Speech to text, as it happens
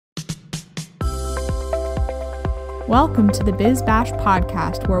Welcome to the Biz Bash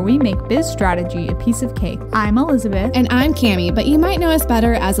podcast, where we make biz strategy a piece of cake. I'm Elizabeth. And I'm Cami, but you might know us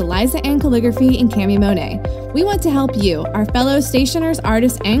better as Eliza Ann Calligraphy and Cami Monet. We want to help you, our fellow stationers,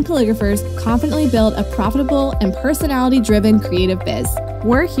 artists, and calligraphers, confidently build a profitable and personality-driven creative biz.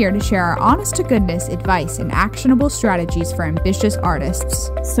 We're here to share our honest-to-goodness advice and actionable strategies for ambitious artists.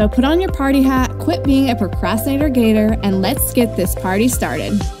 So put on your party hat, quit being a procrastinator gator, and let's get this party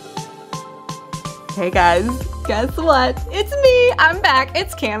started. Hey guys, guess what? It's me. I'm back.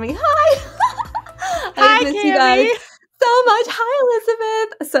 It's Cami. Hi. Hi, miss Cami. you guys so much. Hi,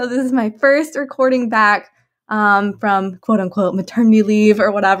 Elizabeth. So this is my first recording back from quote-unquote maternity leave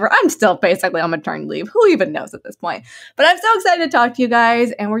or whatever. I'm still basically on maternity leave. Who even knows at this point? But I'm so excited to talk to you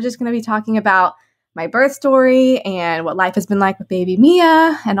guys, and we're just going to be talking about my birth story and what life has been like with baby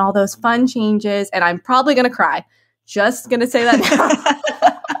Mia and all those fun changes. And I'm probably going to cry. Just going to say that now.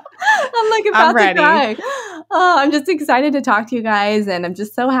 I'm like about to cry. Oh, I'm just excited to talk to you guys, and I'm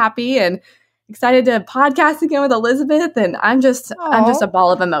just so happy and excited to podcast again with Elizabeth. And I'm just a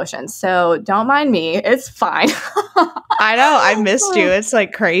ball of emotions. So don't mind me. It's fine. I know. I missed you. It's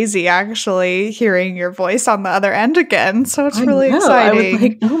like crazy actually hearing your voice on the other end again. So it's really exciting. I was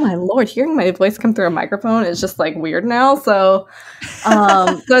like, oh my Lord, hearing my voice come through a microphone is just like weird now. So,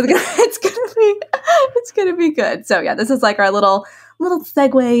 it's gonna be good. So yeah, this is like our little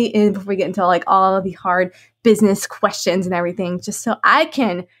segue in before we get into like all of the hard business questions and everything, just so I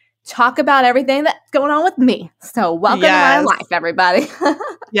can talk about everything that's going on with me. So welcome to my life, everybody.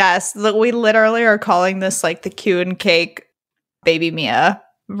 Yes, we literally are calling this like the Q and Cake Baby Mia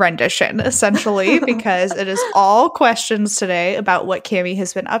rendition, essentially, because it is all questions today about what Cami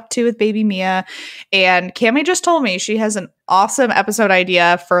has been up to with baby Mia. And Cami just told me she has an awesome episode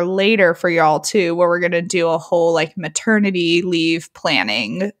idea for later for y'all too, where we're going to do a whole like maternity leave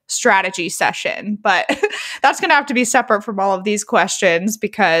planning strategy session. But that's going to have to be separate from all of these questions,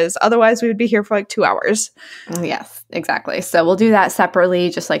 because otherwise we would be here for like 2 hours. Yes, exactly. So we'll do that separately,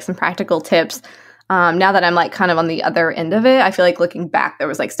 just like some practical tips. Now that I'm like kind of on the other end of it, I feel like looking back, there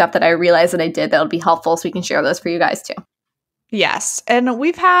was like stuff that I realized that I did that would be helpful, so we can share those for you guys too. Yes. And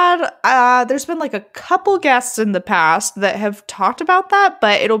we've had, there's been like a couple guests in the past that have talked about that,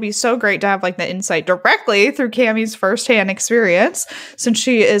 but it'll be so great to have like the insight directly through Cami's firsthand experience, since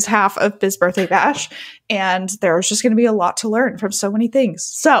she is half of Biz Birthday Bash, and there's just going to be a lot to learn from so many things.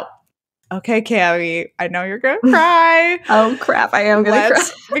 So, okay, Cami, I know you're going to cry. Oh, crap. I am going to cry.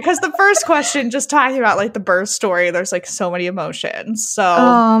 Because the first question, just talking about like the birth story, there's like so many emotions. So,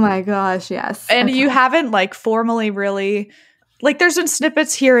 oh my gosh, yes. And you haven't like formally really, like there's been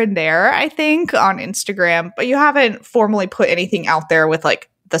snippets here and there, I think, on Instagram, but you haven't formally put anything out there with like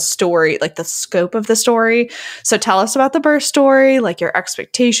the story, like the scope of the story. So tell us about the birth story, like your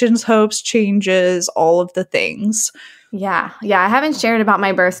expectations, hopes, changes, all of the things. Yeah. I haven't shared about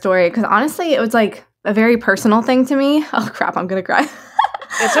my birth story because honestly, it was like a very personal thing to me. Oh crap, I'm gonna cry.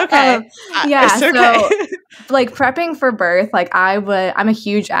 It's okay. It's okay. So like prepping for birth, like I'm a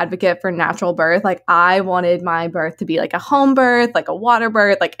huge advocate for natural birth. Like I wanted my birth to be like a home birth, like a water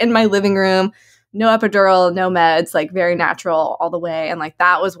birth, like in my living room, no epidural, no meds, like very natural all the way. And like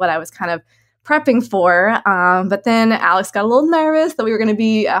that was what I was kind of prepping for. But then Alex got a little nervous that we were going to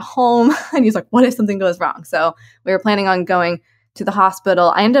be at home, and he's like, what if something goes wrong? So we were planning on going to the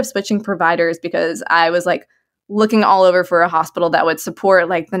hospital. I ended up switching providers because I was like looking all over for a hospital that would support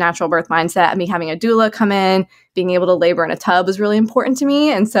like the natural birth mindset. Me having a doula come in, being able to labor in a tub was really important to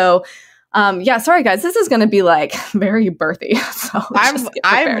me. And so sorry guys, this is going to to be like very birthy. So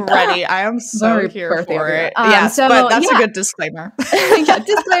I'm ready. I am so very here for it. Yes, but that's a good disclaimer. Yeah,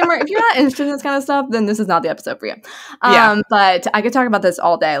 disclaimer. If you're not interested in this kind of stuff, then this is not the episode for you. But I could talk about this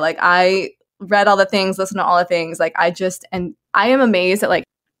all day. Like I read all the things, listened to all the things. Like I am amazed at like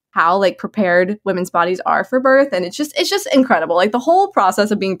how like prepared women's bodies are for birth. And it's just incredible. Like the whole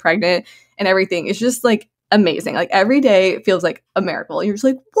process of being pregnant and everything is just like amazing. Like every day it feels like a miracle. You're just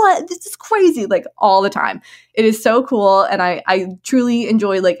like, what? This is crazy. Like all the time. It is so cool. And I truly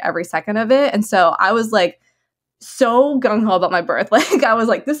enjoy like every second of it. And so I was like so gung-ho about my birth. Like I was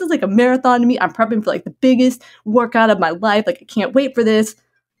like, this is like a marathon to me. I'm prepping for like the biggest workout of my life. Like I can't wait for this.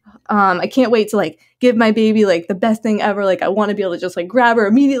 I can't wait to like give my baby like the best thing ever. Like I want to be able to just like grab her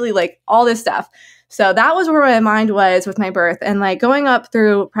immediately, like all this stuff. So that was where my mind was with my birth. And like going up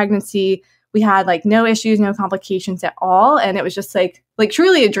through pregnancy, we had like no issues, no complications at all. And it was just like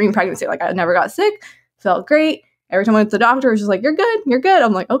truly a dream pregnancy. Like I never got sick, felt great. Every time I went to the doctor, it was just like, you're good.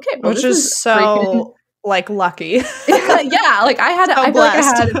 I'm like, okay. Well, which is so like lucky. Yeah, like I feel like I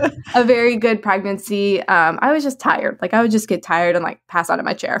blessed. had a very good pregnancy. I was just tired. Like I would just get tired and like pass out in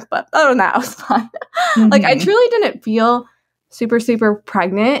my chair. But other than that, I was fine. Like I truly didn't feel super, super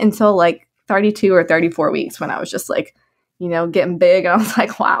pregnant until like 32 or 34 weeks when I was just like, you know, getting big. And I was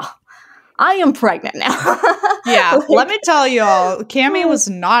like, wow, I am pregnant now. Yeah. Like, Let me tell y'all, Cami was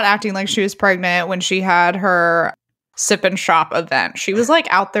not acting like she was pregnant when she had her sip and shop event. She was like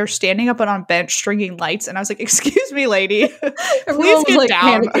out there standing up on a bench stringing lights, and I was like, excuse me, lady, please get like,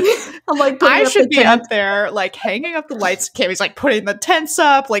 down. I'm like, I should be up there like hanging up the lights. Cami's like putting the tents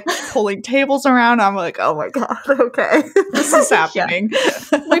up, like pulling tables around. I'm like, oh my god, okay, this is happening.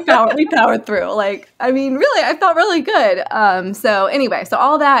 we powered through. Like, I mean, really, I felt really good. So anyway, so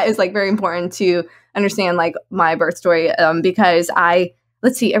all that is like very important to understand, like my birth story, because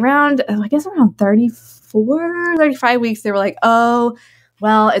let's see, around 34, 35 weeks, they were like, oh,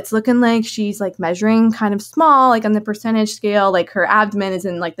 well, it's looking like she's like measuring kind of small, like on the percentage scale, like her abdomen is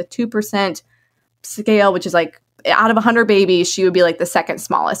in like the 2% scale, which is like out of 100 babies, she would be like the second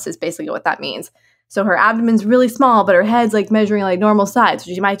smallest is basically what that means. So her abdomen's really small, but her head's like measuring like normal size.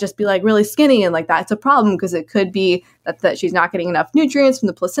 So she might just be like really skinny, and like that's a problem because it could be that she's not getting enough nutrients from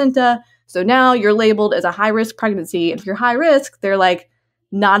the placenta. So now you're labeled as a high risk pregnancy. And if you're high risk, they're like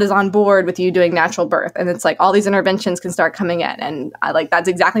not as on board with you doing natural birth. And it's like all these interventions can start coming in. And that's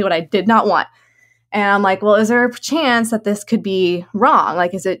exactly what I did not want. And I'm like, well, is there a chance that this could be wrong?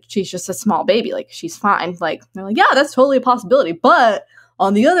 Like, she's just a small baby. Like, she's fine. Like, they're like, yeah, that's totally a possibility. But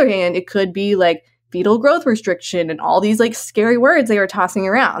on the other hand, it could be like fetal growth restriction and all these like scary words they were tossing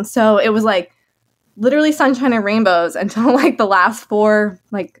around. So it was like literally sunshine and rainbows until like the last 4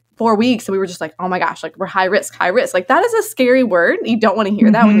 weeks. So we were just like, oh my gosh, like we're high risk. Like that is a scary word. You don't want to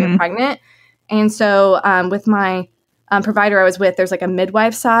hear that when you're pregnant. And so with my provider I was with, there's like a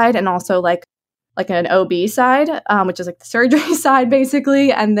midwife side and also like an OB side, which is like the surgery side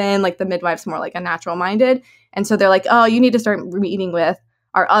basically. And then like the midwife's more like a natural minded. And so they're like, oh, you need to start meeting with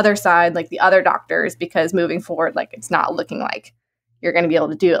our other side, like the other doctors, because moving forward, like it's not looking like you're going to be able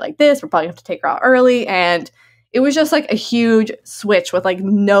to do it like this. We're probably going to have to take her out early. And it was just like a huge switch with like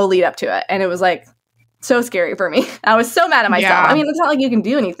no lead up to it. And it was like so scary for me. I was so mad at myself. Yeah. I mean, it's not like you can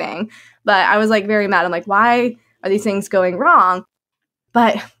do anything, but I was like very mad. I'm like, why are these things going wrong?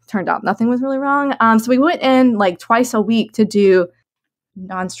 But turned out nothing was really wrong. So we went in like twice a week to do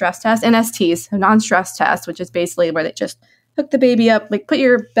non-stress tests, NSTs, so non-stress tests, which is basically where they just hook the baby up, like put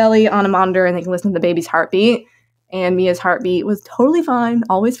your belly on a monitor and they can listen to the baby's heartbeat. And Mia's heartbeat was totally fine,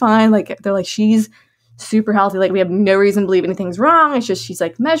 always fine. Like they're like, she's super healthy. Like we have no reason to believe anything's wrong. It's just she's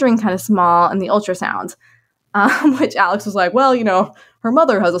like measuring kind of small in the ultrasound, which Alex was like, well, you know, her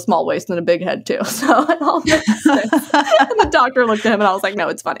mother has a small waist and a big head too. So it all makes sense. And the doctor looked at him and I was like, no,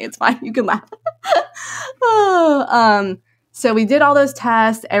 it's funny. It's fine. You can laugh. So we did all those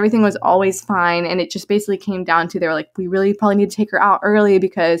tests. Everything was always fine. And it just basically came down to, they were like, we really probably need to take her out early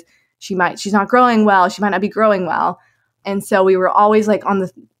because she's not growing well. She might not be growing well. And so we were always like on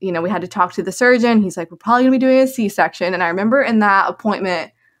the, you know, we had to talk to the surgeon. He's like, we're probably going to be doing a C-section. And I remember in that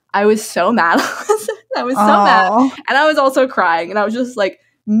appointment, I was so mad. I was so mad. And I was also crying. And I was just like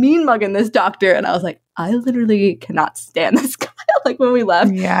mean mugging this doctor. And I was like, I literally cannot stand this guy. Like when we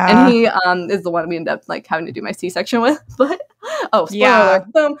left. Yeah. And he is the one we ended up like having to do my C-section with. But, spoiler yeah.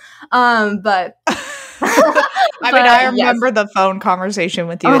 alert. Boom. But. I mean, I remember the phone conversation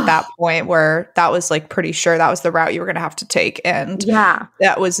with you at that point where that was like pretty sure that was the route you were going to have to take. And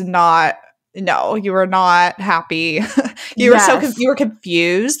that was not, no, you were not happy. You were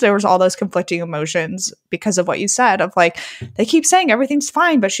confused. There was all those conflicting emotions because of what you said of like, they keep saying everything's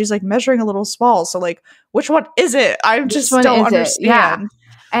fine, but she's like measuring a little small. So like, which one is it? I just don't understand. Yeah.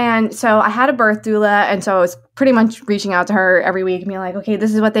 And so I had a birth doula, and so I was pretty much reaching out to her every week and being like, okay,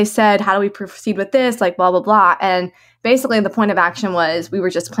 this is what they said. How do we proceed with this? Like, blah, blah, blah. And basically the point of action was we were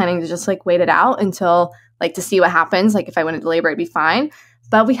just planning to just like wait it out until like to see what happens. Like if I went into labor, it'd be fine.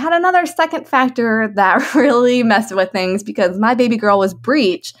 But we had another second factor that really messed with things because my baby girl was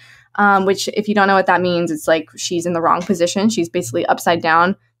breech, which if you don't know what that means, it's like she's in the wrong position. She's basically upside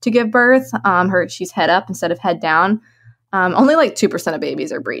down to give birth. She's head up instead of head down. Only like 2% of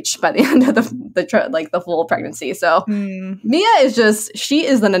babies are breech by the end of the full pregnancy. So Mia she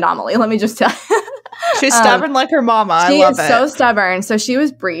is an anomaly. Let me just tell you. She's stubborn like her mama. I love it. She is so stubborn. So she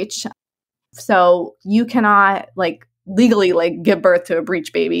was breech. So you cannot like legally like give birth to a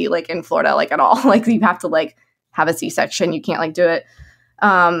breech baby like in Florida like at all. Like you have to like have a C-section. You can't like do it.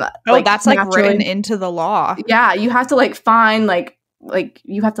 That's like written into the law. Yeah, you have to like find like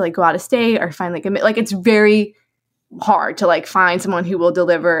you have to like go out of state or find like it's very hard to like find someone who will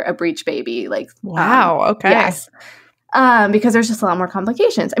deliver a breech baby. Like, wow. Okay. Yes. Because there's just a lot more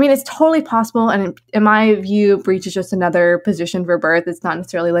complications. I mean, it's totally possible. And in my view, breech is just another position for birth. It's not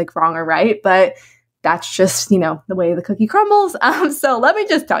necessarily like wrong or right, but that's just, you know, the way the cookie crumbles. So let me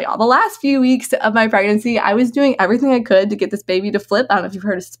just tell y'all, the last few weeks of my pregnancy, I was doing everything I could to get this baby to flip. I don't know if you've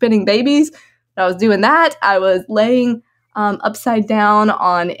heard of spinning babies, but I was doing that. I was laying upside down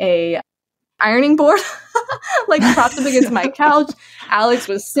on a ironing board, like propped up against my couch. Alex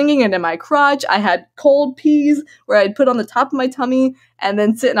was singing into my crotch. I had cold peas where I'd put on the top of my tummy and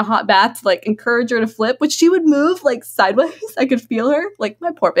then sit in a hot bath to like encourage her to flip, which she would move like sideways. I could feel her. Like,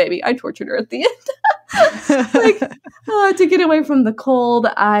 my poor baby. I tortured her at the end. Like, to get away from the cold,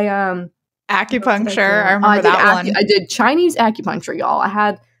 I acupuncture. I remember that one. I did Chinese acupuncture, y'all. I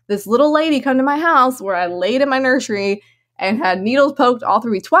had this little lady come to my house where I laid in my nursery and had needles poked all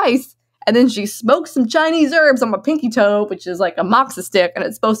through me twice. And then she smoked some Chinese herbs on my pinky toe, which is like a moxa stick, and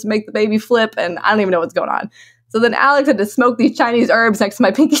it's supposed to make the baby flip, and I don't even know what's going on. So then Alex had to smoke these Chinese herbs next to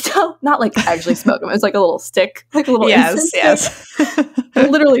my pinky toe. Not like actually smoke them. It was like a little stick, like a little incense stick. It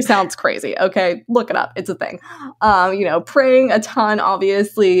literally sounds crazy. Okay, look it up. It's a thing. You know, praying a ton,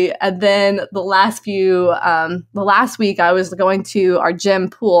 obviously. And then the last week I was going to our gym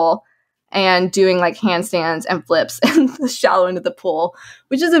pool and doing like handstands and flips in the shallow end of the pool,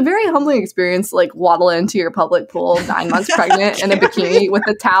 which is a very humbling experience, like waddle into your public pool 9 months pregnant in a bikini with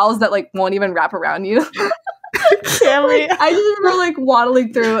the towels that like won't even wrap around you. Like, I just remember like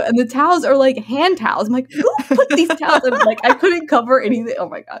waddling through, and the towels are like hand towels. I'm like, who put these towels in? Like, I couldn't cover anything. Oh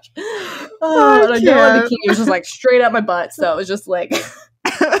my gosh. And a girl in a bikini was just like straight up my butt. So it was just like,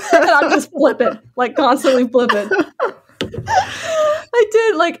 and I'm just flipping, like constantly flipping. I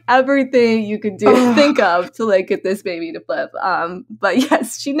did like everything you could think of to like get this baby to flip. But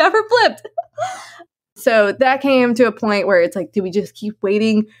yes, she never flipped. So that came to a point where it's like, do we just keep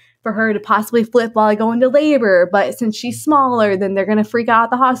waiting for her to possibly flip while I go into labor? But since she's smaller, then they're going to freak out at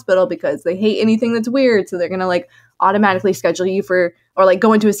the hospital because they hate anything that's weird. So they're going to like automatically schedule you for, or like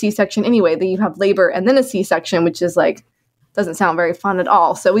go into a C-section anyway. Then you have labor and then a C-section, which is like, doesn't sound very fun at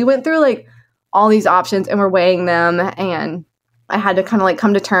all. So we went through like all these options and we're weighing them, and I had to kind of like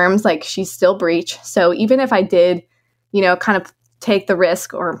come to terms, like she's still breech. So even if I did, you know, kind of take the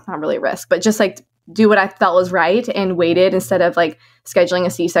risk, or not really risk, but just like do what I felt was right and waited instead of like scheduling a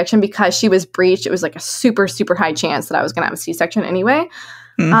C-section, because she was breech, it was like a super, super high chance that I was going to have a C-section anyway.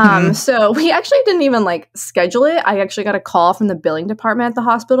 Mm-hmm. So we actually didn't even like schedule it. I actually got a call from the billing department at the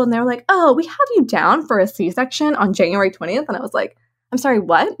hospital, and they were like, oh, we have you down for a C-section on January 20th. And I was like, I'm sorry,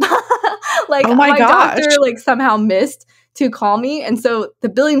 what? Like, oh my doctor like somehow missed to call me. And so the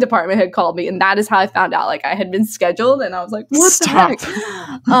billing department had called me, and that is how I found out like I had been scheduled. And I was like, what the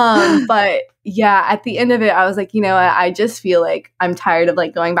heck? But yeah, at the end of it, I was like, you know, I just feel like I'm tired of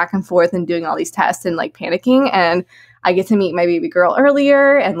like going back and forth and doing all these tests and like panicking. And I get to meet my baby girl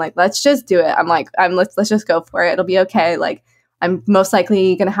earlier, and like, let's just do it. Let's just go for it. It'll be okay. Like, I'm most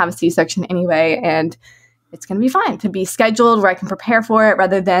likely going to have a C-section anyway, and it's going to be fine to be scheduled where I can prepare for it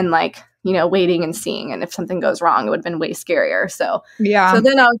rather than like, you know, waiting and seeing. And if something goes wrong, it would have been way scarier. So yeah. So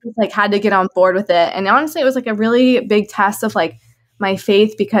then I was just like, had to get on board with it. And honestly, it was like a really big test of like my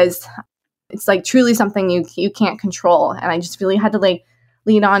faith, because it's like truly something you can't control. And I just really had to like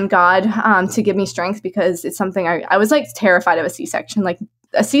lean on God to give me strength, because it's something I was like terrified of a C-section. Like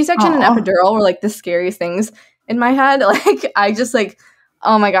a C-section and epidural were like the scariest things in my head. Like I just like,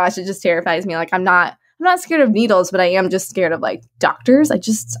 oh my gosh, it just terrifies me. Like I'm not scared of needles, but I am just scared of like doctors.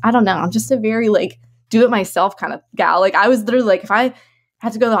 I don't know. I'm just a very like do it myself kind of gal. Like I was literally like, if I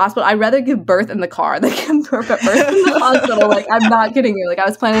had to go to the hospital, I'd rather give birth in the car than give birth in the hospital. Like I'm not kidding you. Like I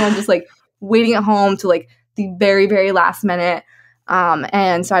was planning on just like waiting at home to like the very, very last minute.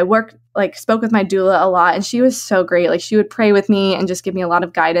 And so I spoke with my doula a lot, and she was so great. Like she would pray with me and just give me a lot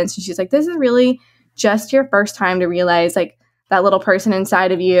of guidance. And she's like, this is really just your first time to realize like that little person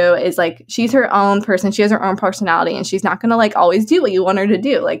inside of you is like, she's her own person. She has her own personality, and she's not going to like always do what you want her to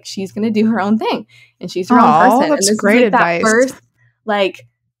do. Like she's going to do her own thing, and she's her own person. That's and this great is like advice. That first like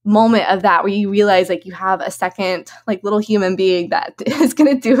moment of that where you realize like you have a second like little human being that is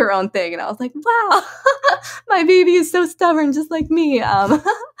going to do her own thing. And I was like, wow, my baby is so stubborn, just like me. So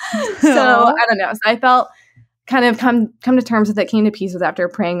I don't know. So I felt kind of come to terms with it, came to peace with after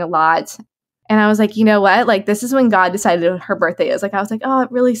praying a lot. And I was like, you know what? Like, this is when God decided her birthday is. Like, I was like, oh,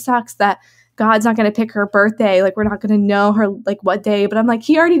 it really sucks that God's not going to pick her birthday. Like, we're not going to know her, like, what day. But I'm like,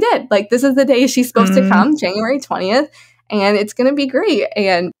 he already did. Like, this is the day she's supposed to come, January 20th. And it's going to be great.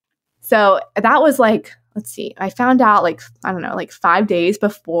 And so that was, like, let's see, I found out like, I don't know, like 5 days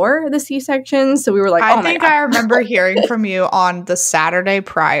before the C-section. So we were like, I think I remember hearing from you on the Saturday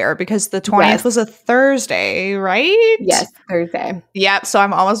prior because the 20th was a Thursday, right? Yes, Thursday. Yep. So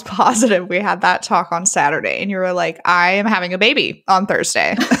I'm almost positive we had that talk on Saturday and you were like, I am having a baby on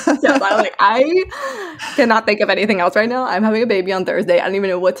Thursday. Yes, I was like, I cannot think of anything else right now. I'm having a baby on Thursday. I don't even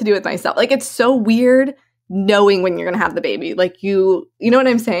know what to do with myself. Like, it's so weird knowing when you're going to have the baby. Like, you know what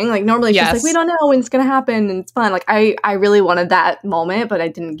I'm saying? Like, normally it's just like, we don't know when it's going to happen and it's fun. Like, I really wanted that moment, but I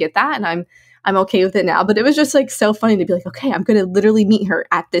didn't get that. And I'm okay with it now. But it was just like so funny to be like, okay, I'm going to literally meet her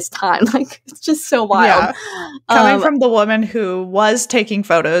at this time. Like, it's just so wild. Yeah. Coming from the woman who was taking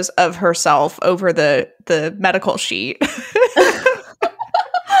photos of herself over the medical sheet.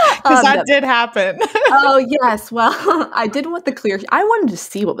 Because that did happen. Oh, yes. Well, I did want the clear. I wanted to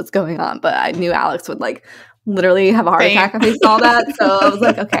see what was going on, but I knew Alex would like literally have a heart attack if he saw that. So I was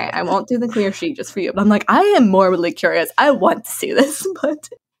like, okay, I won't do the clear sheet just for you. But I'm like, I am morbidly curious. I want to see this, but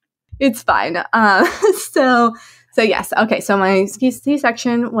it's fine. So yes. Okay. So my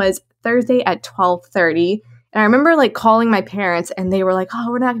C-section was Thursday at 12:30. And I remember like calling my parents and they were like, oh,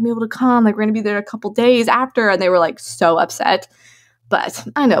 we're not gonna be able to come. Like, we're gonna be there a couple days after. And they were like so upset. But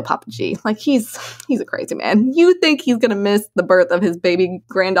I know Papa G, like he's a crazy man. You think he's going to miss the birth of his baby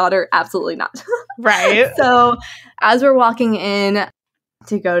granddaughter? Absolutely not. Right. So as we're walking in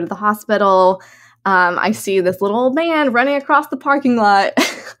to go to the hospital, I see this little old man running across the parking lot. And,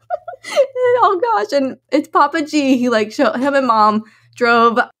 oh gosh. And it's Papa G. He like him and mom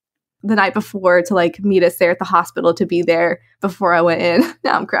drove the night before to like meet us there at the hospital to be there before I went in.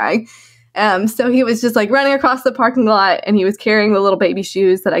 Now I'm crying. So he was just like running across the parking lot and he was carrying the little baby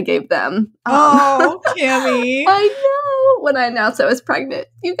shoes that I gave them. Oh, Cami. I know, when I announced I was pregnant,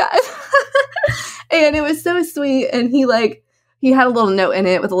 you guys. And it was so sweet. And he had a little note in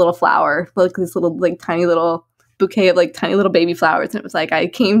it with a little flower, like this little like tiny little bouquet of like tiny little baby flowers. And it was like, I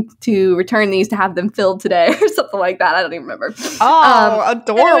came to return these to have them filled today or something like that. I don't even remember. Oh,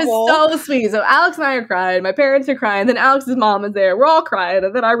 adorable. It was so sweet. So Alex and I are crying. My parents are crying. Then Alex's mom is there. We're all crying.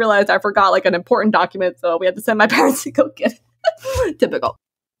 And then I realized I forgot like an important document. So we had to send my parents to go get it. Typical.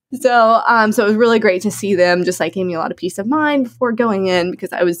 So it was really great to see them. Just like gave me a lot of peace of mind before going in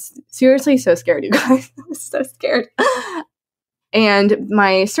because I was seriously so scared, you guys. I was so scared. And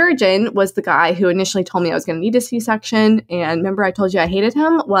my surgeon was the guy who initially told me I was going to need a C-section. And remember I told you I hated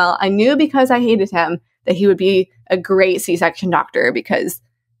him? Well, I knew because I hated him that he would be a great C-section doctor because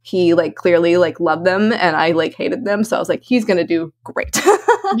he like clearly like loved them and I like hated them. So I was like, he's going to do great.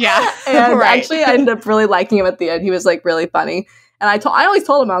 Yeah. And actually I ended up really liking him at the end. He was like really funny. And I always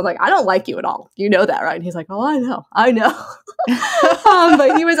told him, I was like, I don't like you at all. You know that, right? And he's like, oh, I know.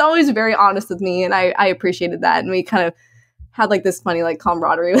 But he was always very honest with me and I appreciated that. And we kind of had like this funny like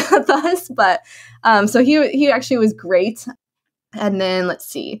camaraderie with us. But so he actually was great. And then let's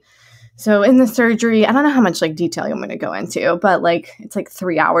see. So in the surgery, I don't know how much like detail I'm going to go into, but like it's like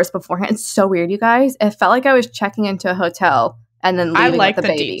 3 hours beforehand. It's so weird, you guys. It felt like I was checking into a hotel and then leaving I like with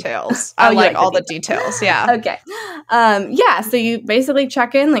the baby. Details. I like all the details. Yeah. Okay. Yeah. So you basically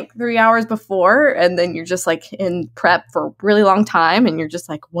check in like 3 hours before, and then you're just like in prep for a really long time, and you're just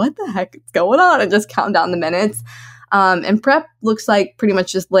like, what the heck is going on? And just count down the minutes. And prep looks like pretty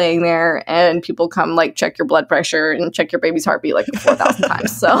much just laying there, and people come like check your blood pressure and check your baby's heartbeat like 4,000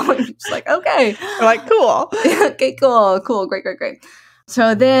 times. So you're just like, okay, you're like, cool. Okay, cool, great.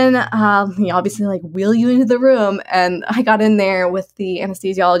 So then, he obviously like wheel you into the room, and I got in there with the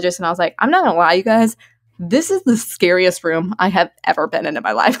anesthesiologist, and I was like, I'm not gonna lie, you guys, this is the scariest room I have ever been in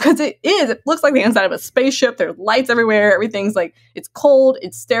my life because it is. It looks like the inside of a spaceship. There's lights everywhere. Everything's like, it's cold,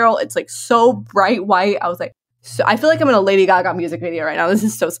 it's sterile, it's like so bright white. I was like, so I feel like I'm in a Lady Gaga music video right now. This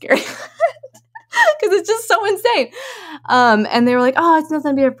is so scary. Because it's just so insane. And they were like, oh, it's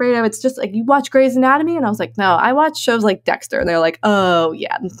nothing to be afraid of. It's just like, you watch Grey's Anatomy? And I was like, no, I watch shows like Dexter. And they're like, oh,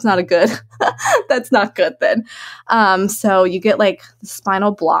 yeah, that's not that's not good then. So you get like the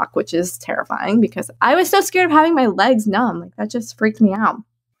spinal block, which is terrifying because I was so scared of having my legs numb. Like that just freaked me out.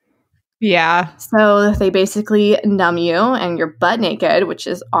 Yeah. So they basically numb you and you're butt naked, which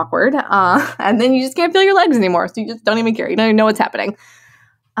is awkward. And then you just can't feel your legs anymore. So you just don't even care. You don't even know what's happening.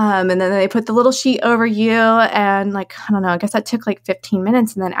 And then they put the little sheet over you and like, I don't know, I guess that took like 15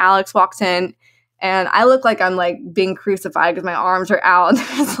 minutes. And then Alex walks in and I look like I'm like being crucified because my arms are out.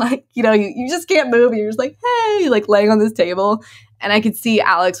 And it's like, you know, you just can't move. And you're just like, hey, like laying on this table. And I could see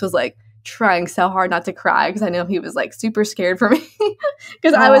Alex was like trying so hard not to cry because I know he was like super scared for me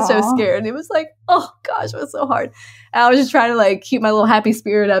because I was so scared. And it was like, oh gosh, it was so hard. And I was just trying to like keep my little happy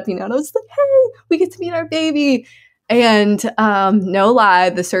spirit up, you know, and I was just like, hey, we get to meet our baby. And no lie,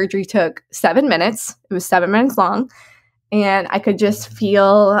 the surgery took 7 minutes. It was 7 minutes long. And I could just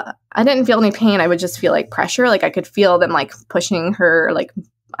feel, I didn't feel any pain. I would just feel like pressure. Like I could feel them like pushing her, like,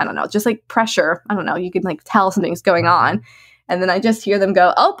 I don't know, just like pressure. I don't know. You could like tell something's going on. And then I just hear them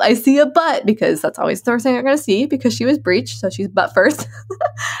go, oh, I see a butt, because that's always the first thing they're going to see, because she was breached. So she's butt first.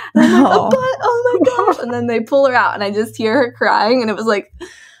 And I'm like, a butt, oh my gosh. And then they pull her out and I just hear her crying. And it was like,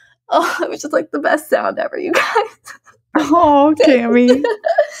 oh, it was just like the best sound ever, you guys. Oh, Cami.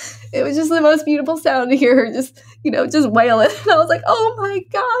 It was just the most beautiful sound to hear her just, just wailing. And I was like, oh my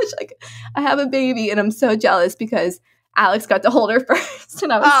gosh, like I have a baby. And I'm so jealous because Alex got to hold her first.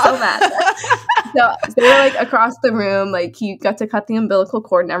 And I was so mad. So they were like across the room, like he got to cut the umbilical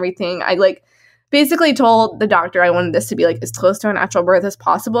cord and everything. I like basically told the doctor I wanted this to be like as close to a natural birth as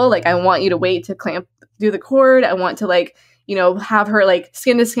possible. Like I want you to wait to do the cord. I want to like, have her like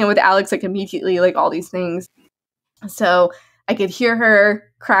skin to skin with Alex like immediately, like all these things. So I could hear her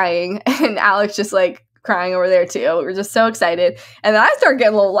crying and Alex just like crying over there too. We were just so excited. And then I started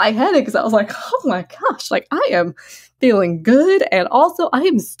getting a little lightheaded because I was like, oh my gosh, like I am feeling good. And also I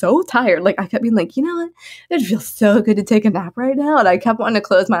am so tired. Like I kept being like, you know what? It feels so good to take a nap right now. And I kept wanting to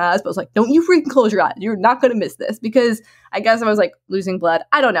close my eyes, but I was like, don't you freaking close your eyes. You're not going to miss this, because I guess I was like losing blood.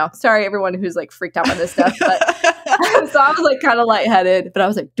 I don't know. Sorry, everyone who's like freaked out by this stuff. But so I was like kind of lightheaded, but I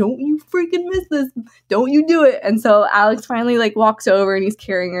was like, don't you freaking miss this. Don't you do it. And so Alex finally like walks over and he's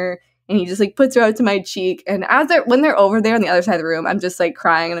carrying her. And he just like puts her up to my cheek. And when they're over there on the other side of the room, I'm just like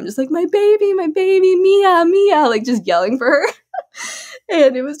crying and I'm just like, my baby, Mia, like just yelling for her.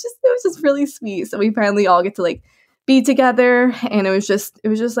 And it was just really sweet. So we finally all get to like be together, and it was just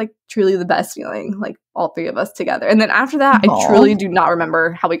like truly the best feeling, like all three of us together. And then after that, I truly do not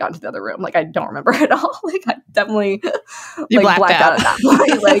remember how we got into the other room. Like I don't remember at all. Like I definitely like blacked out at that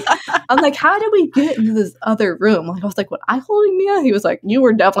point. Like I'm like, how did we get into this other room? Like I was like, what, I holding Mia? He was like, you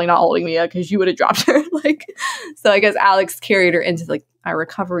were definitely not holding Mia because you would have dropped her. Like, so I guess Alex carried her into like our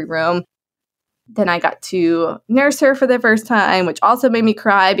recovery room. Then I got to nurse her for the first time, which also made me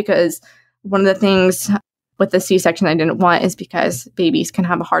cry, because one of the things with the C-section I didn't want is because babies can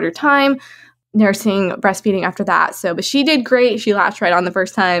have a harder time nursing, breastfeeding after that. So, but she did great. She latched right on the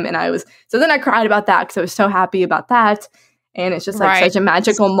first time. And so then I cried about that because I was so happy about that. And it's just like such a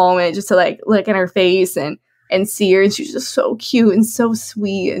magical moment just to like look in her face and see her. And she's just so cute and so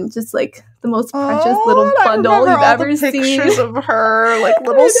sweet and just like the most precious little bundle you've ever seen. Pictures of her, like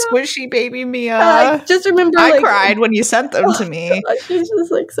little squishy baby Mia. I just remember I cried when you sent them to me. God, she's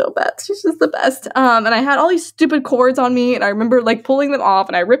just like so best. She's just the best. And I had all these stupid cords on me, and I remember like pulling them off,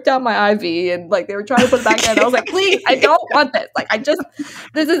 and I ripped out my IV, and like they were trying to put it back in. I was like, please, I don't want this. Like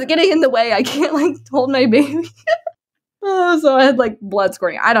this is getting in the way. I can't like hold my baby. So I had like blood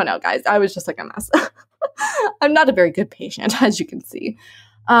squirting. I don't know, guys. I was just like a mess. I'm not a very good patient, as you can see.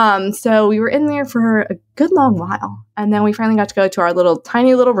 So we were in there for a good long while, and then we finally got to go to our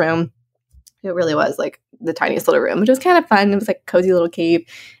tiny little room. It really was like the tiniest little room, which was kind of fun. It was like a cozy little cave,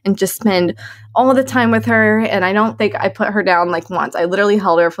 and just spend all the time with her. And I don't think I put her down like once. I literally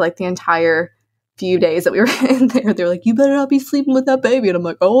held her for like the entire few days that we were in there. They were like, you better not be sleeping with that baby. And I'm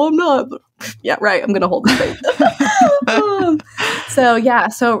like, oh, I'm not. But, yeah, right. I'm going to hold this baby.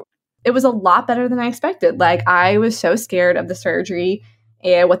 So it was a lot better than I expected. Like I was so scared of the surgery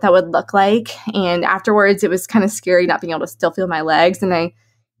and what that would look like. And afterwards, it was kind of scary not being able to still feel my legs. And I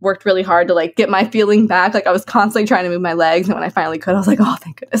worked really hard to like get my feeling back. Like I was constantly trying to move my legs. And when I finally could, I was like, oh,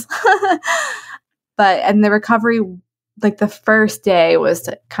 thank goodness. And the recovery, like the first day was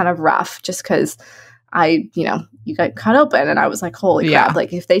kind of rough just because you got cut open, and I was like, holy crap,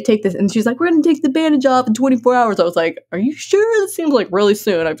 like if they take this, and she's like, we're going to take the bandage off in 24 hours. I was like, are you sure? This seems like really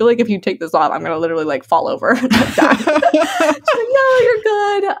soon. I feel like if you take this off, I'm going to literally like fall over and die. She's like, no, you're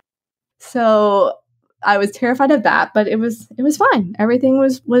good. So I was terrified of that, but it was fine. Everything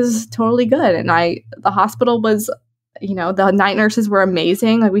was totally good. And the hospital was, the night nurses were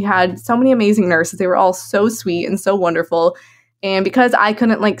amazing. Like we had so many amazing nurses. They were all so sweet and so wonderful. And because I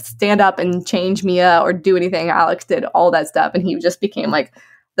couldn't like stand up and change Mia or do anything, Alex did all that stuff. And he just became like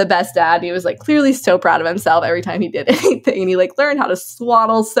the best dad. He was like clearly so proud of himself every time he did anything. And he like learned how to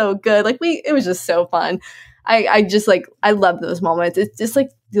swaddle so good. Like it was just so fun. I just like, I love those moments. It's just like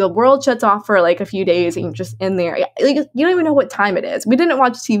the world shuts off for like a few days and you're just in there. Like, you don't even know what time it is. We didn't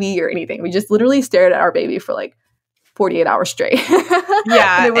watch TV or anything. We just literally stared at our baby for like 48 hours straight.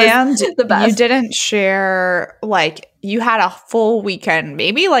 Yeah. And the best. You didn't share, like, you had a full weekend,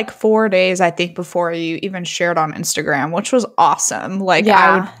 maybe like 4 days, I think, before you even shared on Instagram, which was awesome. Like,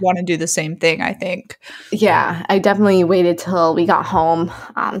 I would want to do the same thing, I think. Yeah, I definitely waited till we got home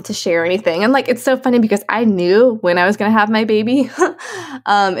to share anything. And like, it's so funny because I knew when I was going to have my baby,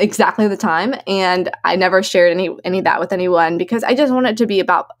 exactly the time. And I never shared any of that with anyone because I just wanted it to be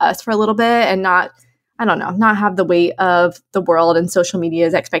about us for a little bit and not have the weight of the world and social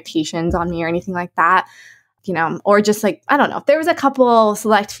media's expectations on me or anything like that. Or just like, I don't know. There was a couple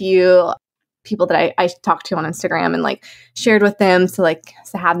select few people that I talked to on Instagram and like shared with them to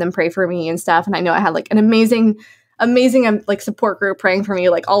have them pray for me and stuff. And I know I had like an amazing like support group praying for me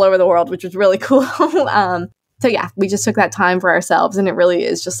like all over the world, which was really cool. So yeah, we just took that time for ourselves, and it really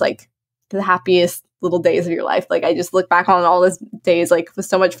is just like the happiest little days of your life. Like I just look back on all those days like with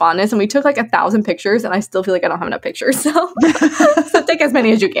so much fondness, and we took like 1,000 pictures, and I still feel like I don't have enough pictures. So take as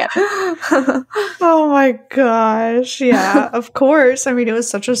many as you can. Oh my gosh. Yeah, of course. I mean, it was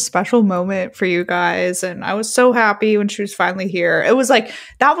such a special moment for you guys, and I was so happy when she was finally here. It was like,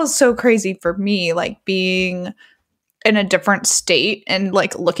 that was so crazy for me, like being in a different state and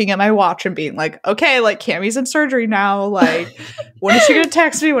like looking at my watch and being like, okay, like Cami's in surgery now. Like, when is she going to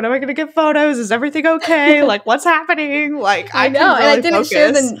text me? When am I going to get photos? Is everything okay? Like, what's happening? Like, I know. Really, and I didn't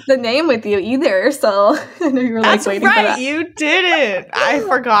share the name with you either. So I know you were like waiting for that. You didn't. I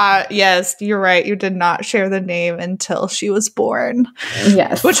forgot. Yes, you're right. You did not share the name until she was born.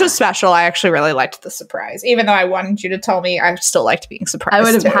 Yes. Which was special. I actually really liked the surprise. Even though I wanted you to tell me, I still liked being surprised. I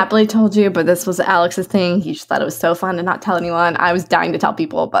would have happily told you, but this was Alex's thing. He just thought it was so fun to not tell anyone. I was dying to tell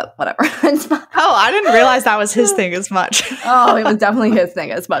people, but whatever. Oh, I didn't realize that was his thing as much. Oh, it was definitely his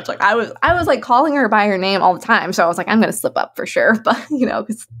thing as much. Like I was like calling her by her name all the time. So I was like, I'm going to slip up for sure. But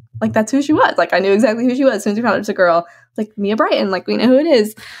because like that's who she was. Like I knew exactly who she was as soon as we found out it was a girl. It's like Mia Brighton. Like we know who it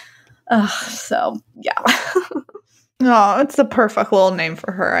is. So yeah. Oh, it's the perfect little name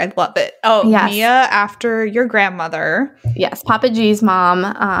for her. I love it. Oh, yes. Mia after your grandmother. Yes, Papa G's mom.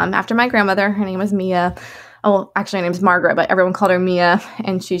 After my grandmother, her name was Mia. Oh, actually, her name's Margaret, but everyone called her Mia,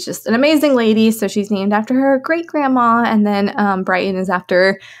 and she's just an amazing lady. So she's named after her great grandma, and then Brighton is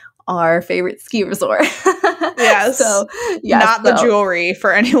after our favorite ski resort. Yes. So yes, not the jewelry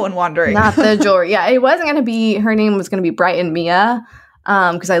for anyone wondering. Not the jewelry. Yeah, it wasn't going to be. Her name was going to be Brighton Mia.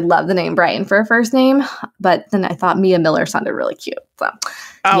 Because I love the name Brighton for a first name, but then I thought Mia Miller sounded really cute. So,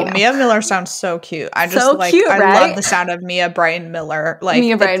 Mia Miller sounds so cute. I just so cute, I right? love the sound of Mia Brighton Miller. Like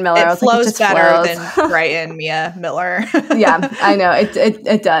Mia Brighton Miller, it flows better than Brighton Mia Miller. Yeah, I know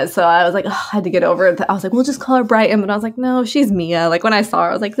it does. So I was like, I had to get over it. I was like, we'll just call her Brighton, but I was like, no, she's Mia. Like when I saw her,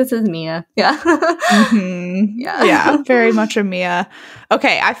 I was like, this is Mia. Yeah, mm-hmm. Yeah, very much a Mia.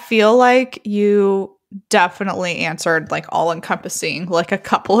 Okay, I feel like you definitely answered like all encompassing like a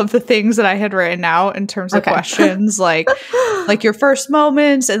couple of the things that I had written out in terms of questions like your first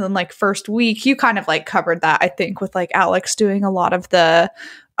moments and then like first week. You kind of like covered that, I think, with like Alex doing a lot of the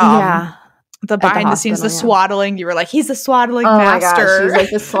the behind the scenes, the swaddling. You were like, he's a swaddling master. My gosh, he's like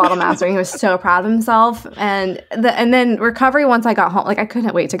the swaddle master. He was so proud of himself. And then recovery, once I got home, like I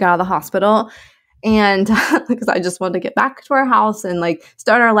couldn't wait to get out of the hospital. And because I just wanted to get back to our house and like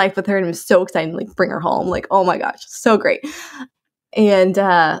start our life with her, and it was so exciting to like bring her home. Like, oh my gosh, so great. And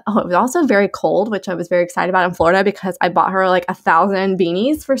it was also very cold, which I was very excited about in Florida because I bought her like 1,000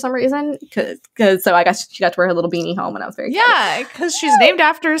 beanies for some reason. Because she got to wear her little beanie home, and I was very excited. Yeah, because she's named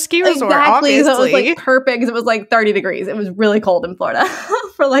after a ski resort. Exactly, obviously. So it was like perfect because it was like 30 degrees. It was really cold in Florida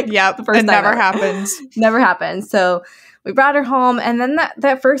for like the first time. Never happens. Never happens. So we brought her home, and then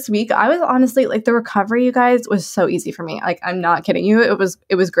that first week, I was honestly like the recovery, you guys, was so easy for me. Like I'm not kidding you, it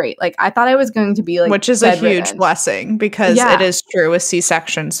was great. Like I thought I was going to be like, which is bedridden. A huge blessing because it is true with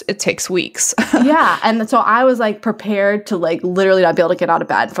C-sections, it takes weeks. Yeah, and so I was like prepared to like literally not be able to get out of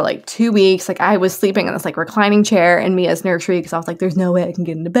bed for like 2 weeks. Like I was sleeping in this like reclining chair in Mia's nursery because I was like, there's no way I can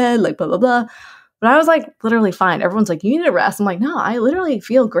get into bed. Like blah blah blah. But I was like literally fine. Everyone's like, you need to rest. I'm like, no, I literally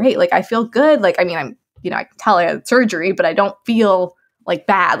feel great. Like I feel good. Like I mean, I can tell I had surgery, but I don't feel like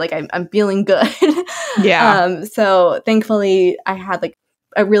bad. Like I'm feeling good. Yeah. So thankfully I had like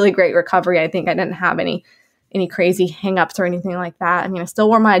a really great recovery. I think I didn't have any crazy hangups or anything like that. I mean, I still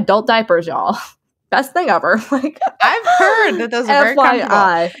wore my adult diapers, y'all. best thing ever. Like, I've heard that those are very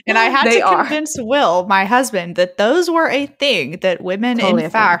comfortable. And I had to convince Will, my husband, that those were a thing, that women, totally in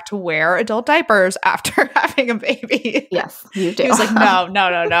fact, wear adult diapers after having a baby. Yes, you do. He was like,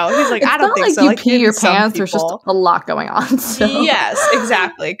 no. He's like, I don't think like so. You like, pee your pants. There's just a lot going on. So. Yes,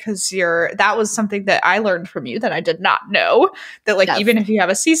 exactly. Because that was something that I learned from you that I did not know. That like, even if you have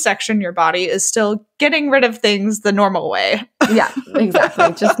a C-section, your body is still getting rid of things the normal way. Yeah,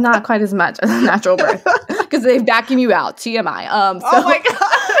 exactly. Just not quite as much as a natural birth. Because they vacuum you out. TMI. Oh my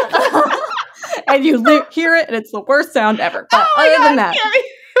God. And you hear it, and it's the worst sound ever. But other than that,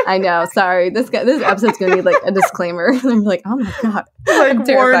 I know. Sorry, this episode's gonna need like a disclaimer. I'm like, oh my God, like, I'm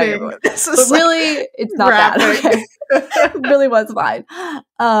terrified. But really, it's not graphic. Bad. Okay, it really was fine.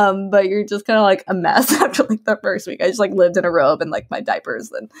 But you're just kind of like a mess after like the first week. I just like lived in a robe and like my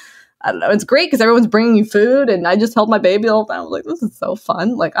diapers, and I don't know. It's great because everyone's bringing you food, and I just held my baby all the time. I was like, this is so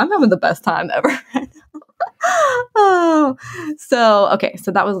fun. Like, I'm having the best time ever. Oh, so okay,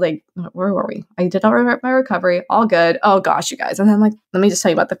 so that was like, where were we? I did all my recovery, all good. Oh gosh, you guys, and then like, let me just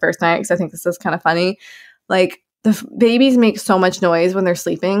tell you about the first night because I think this is kind of funny. Like, the babies make so much noise when they're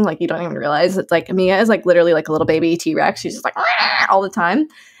sleeping, like you don't even realize. It's like Mia is like literally like a little baby T-Rex. She's just like all the time,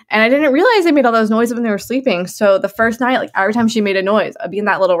 and I didn't realize they made all those noises when they were sleeping. So the first night, like every time she made a noise, I'd be in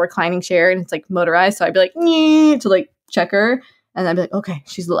that little reclining chair, and it's like motorized, so I'd be like to like check her, and I'd be like, okay,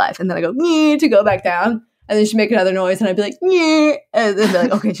 she's alive, and then I go to go back down. And then she'd make another noise, and I'd be like, "Nyeh," and then be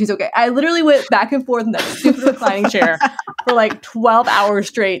like, okay, she's okay. I literally went back and forth in that stupid reclining chair for like 12 hours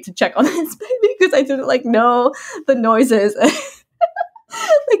straight to check on this baby because I didn't like know the noises. Like,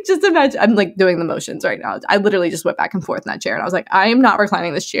 just imagine, I'm like doing the motions right now. I literally just went back and forth in that chair, and I was like, I am not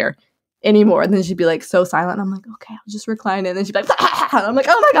reclining this chair anymore. And then she'd be like so silent. And I'm like, okay, I'll just recline it. And then she'd be like, and I'm like,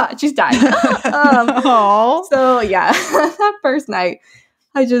 oh my God, she's dying. So yeah, that first night,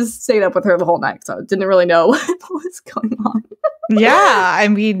 I just stayed up with her the whole night, so I didn't really know what was going on. Yeah, I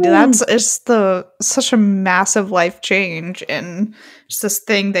mean, it's such a massive life change, and just this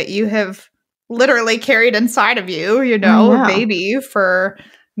thing that you have literally carried inside of you, a baby for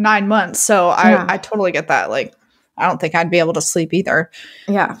 9 months. So I totally get that. Like, I don't think I'd be able to sleep either.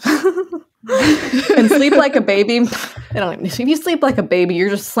 Yeah. And sleep like a baby. If you sleep like a baby,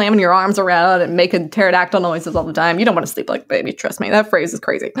 you're just slamming your arms around and making pterodactyl noises all the time. You don't want to sleep like a baby. Trust me, that phrase is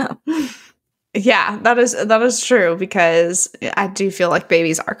crazy. Yeah, that is true, because I do feel like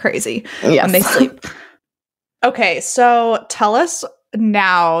babies are crazy when they sleep. Okay, so tell us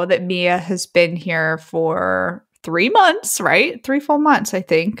now that Mia has been here for 3 months, right? 3 full months, I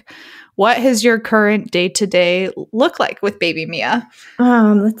think. What has your current day-to-day look like with baby Mia?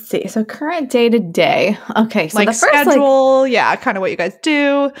 Let's see. So current day-to-day. Okay. So like the first schedule, kind of what you guys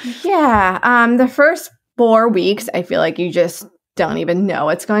do. Yeah. The first 4 weeks, I feel like you just don't even know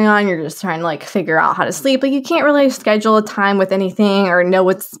what's going on. You're just trying to like figure out how to sleep. Like, you can't really schedule a time with anything or know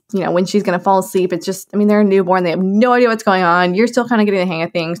what's, when she's going to fall asleep. It's just, they're a newborn. They have no idea what's going on. You're still kind of getting the hang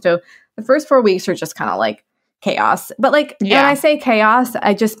of things. So the first 4 weeks are just kind of like chaos. But like, when I say chaos,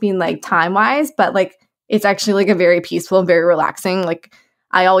 I just mean like time-wise, but like it's actually like a very peaceful, very relaxing. Like,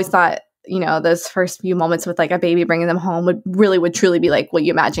 I always thought, those first few moments with like a baby, bringing them home would truly be like what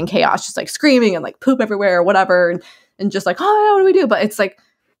you imagine chaos, just like screaming and like poop everywhere or whatever, and just like, oh, what do we do? But it's like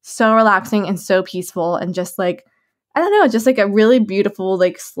so relaxing and so peaceful, and just like, I don't know, just like a really beautiful,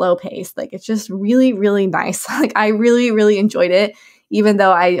 like slow pace. Like, it's just really, really nice. Like, I really, really enjoyed it. Even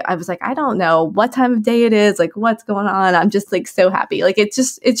though I was like, I don't know what time of day it is, like what's going on. I'm just like so happy. Like, it's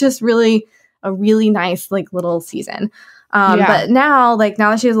just really a really nice like little season. But now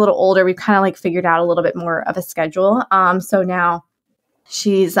that she's a little older, we've kind of like figured out a little bit more of a schedule. So now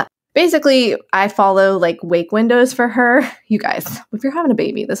she's basically, I follow like wake windows for her. You guys, if you're having a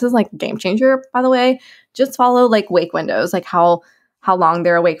baby, this is like a game changer, by the way. Just follow like wake windows, like how long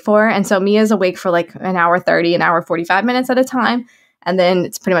they're awake for. And so Mia's awake for like an hour 30, an hour 45 minutes at a time. And then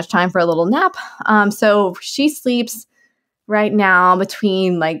it's pretty much time for a little nap. So she sleeps right now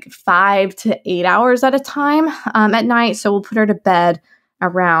between like 5 to 8 hours at a time at night. So we'll put her to bed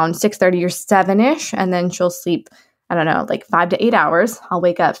around 6:30 or 7-ish. And then she'll sleep, I don't know, like 5 to 8 hours. I'll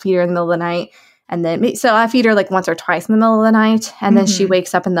wake up, feed her in the middle of the night. And then, so I feed her like once or twice in the middle of the night. And then she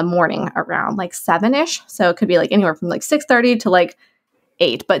wakes up in the morning around like 7-ish. So it could be like anywhere from like 6:30 to like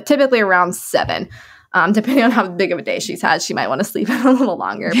 8, but typically around 7. Depending on how big of a day she's had, she might want to sleep a little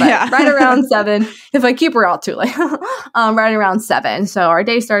longer, but right around 7, if I keep her out too late, right around 7. So our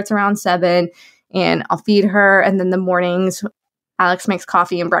day starts around 7, and I'll feed her. And then the mornings, Alex makes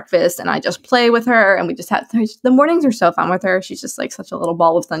coffee and breakfast, and I just play with her. And we just have, the mornings are so fun with her. She's just like such a little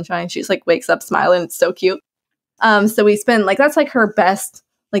ball of sunshine. She's like wakes up smiling. It's so cute. So we spend like, that's like her best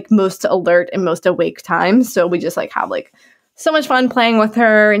like most alert and most awake time. So we just like have like so much fun playing with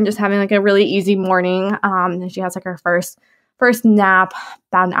her and just having like a really easy morning. And she has like her first nap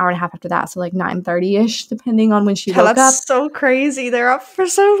about an hour and a half after that. So like 9:30ish, depending on when she woke up. That's so crazy. They're up for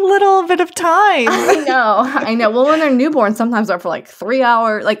so little bit of time. I know. Well, when they're newborn, sometimes they're up for like 3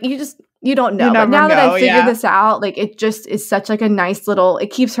 hours. Like you don't know. But now that I figured this out, like it just is such like a nice little, it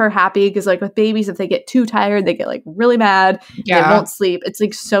keeps her happy because like with babies, if they get too tired, they get like really mad. Yeah. They won't sleep. It's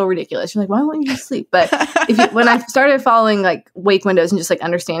like so ridiculous. You're like, why won't you just sleep? But when I started following like wake windows and just like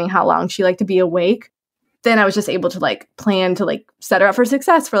understanding how long she liked to be awake, then I was just able to like plan to like set her up for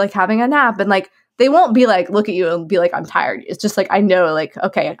success for like having a nap. And like they won't be like, look at you and be like, I'm tired. It's just like, I know, like,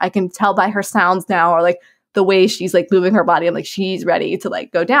 okay, I can tell by her sounds now, or like the way she's like moving her body. I'm like, she's ready to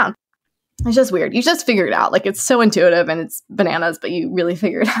like go down. It's just weird. You just figure it out. Like it's so intuitive and it's bananas, but you really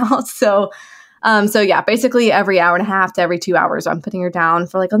figure it out. So yeah, basically every hour and a half to every 2 hours, I'm putting her down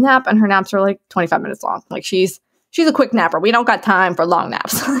for like a nap, and her naps are like 25 minutes long. Like she's a quick napper. We don't got time for long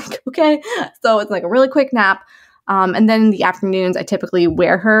naps. Like, okay. So it's like a really quick nap. And then in the afternoons, I typically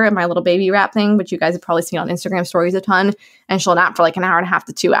wear her in my little baby wrap thing, which you guys have probably seen on Instagram stories a ton. And she'll nap for like an hour and a half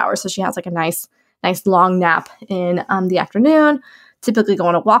to 2 hours. So she has like a nice long nap in the afternoon. Typically go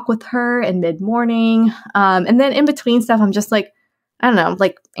on a walk with her in mid-morning. And then in between stuff, I'm just like, I don't know,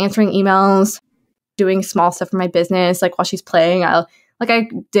 like answering emails, doing small stuff for my business. Like while she's playing, I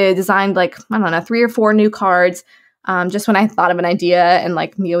designed like, I don't know, 3 or 4 new cards. Just when I thought of an idea, and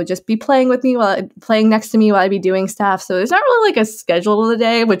like Mia would just be playing with me playing next to me while I'd be doing stuff. So there's not really like a schedule of the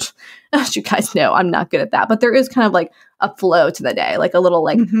day, which as you guys know, I'm not good at that, but there is kind of like a flow to the day, like a little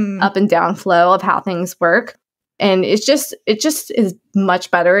like up and down flow of how things work. And it just is much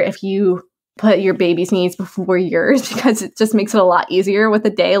better if you put your baby's needs before yours, because it just makes it a lot easier with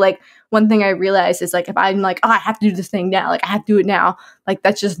the day. Like one thing I realized is like, if I'm like, oh, I have to do this thing now, like I have to do it now, like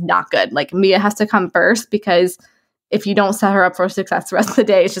that's just not good. Like Mia has to come first, because if you don't set her up for success the rest of the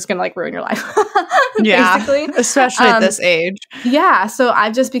day, it's just going to like ruin your life. Yeah, basically. Especially at this age. Yeah. So I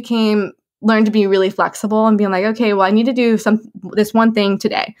just learned to be really flexible and being like, okay, well, I need to do this one thing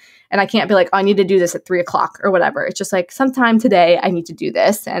today. And I can't be like, oh, I need to do this at 3:00 or whatever. It's just like sometime today I need to do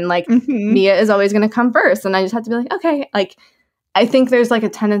this. And like Mia is always going to come first. And I just have to be like, okay, like I think there's like a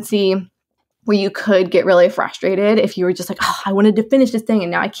tendency where you could get really frustrated if you were just like, oh, I wanted to finish this thing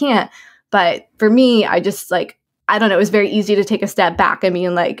and now I can't. But for me, I just like, I don't know, it was very easy to take a step back and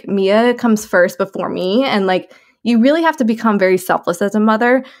being like, Mia comes first before me. And like, you really have to become very selfless as a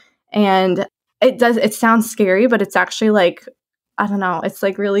mother. And it sounds scary, but it's actually like, I don't know, it's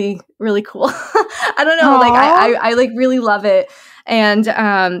like really, really cool. I don't know, like I like really love it. And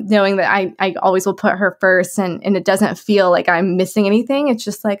knowing that I always will put her first, and it doesn't feel like I'm missing anything. It's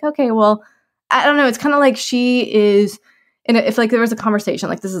just like, okay, well, I don't know. It's kind of like she is, and if like there was a conversation,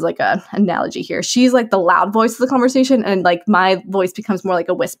 like this is like an analogy here. She's like the loud voice of the conversation, and like my voice becomes more like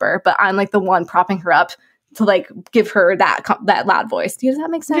a whisper, but I'm like the one propping her up to like give her that loud voice. Does that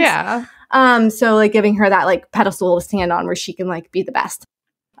make sense? Yeah. So like giving her that like pedestal to stand on where she can like be the best.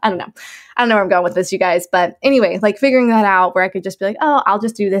 I don't know where I'm going with this, you guys. But anyway, like figuring that out where I could just be like, oh, I'll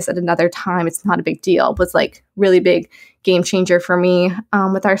just do this at another time. It's not a big deal. Was like really big game changer for me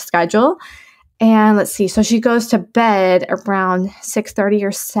with our schedule. And let's see. So she goes to bed around 6:30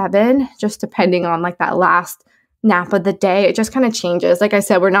 or 7, just depending on like that last nap of the day. It just kind of changes. Like I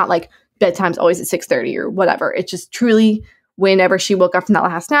said, we're not like bedtime's always at 6:30 or whatever. It's just truly whenever she woke up from that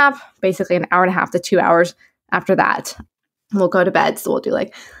last nap, basically an hour and a half to 2 hours after that, we'll go to bed. So we'll do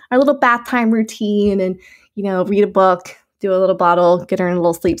like our little bath time routine and, you know, read a book, do a little bottle, get her in a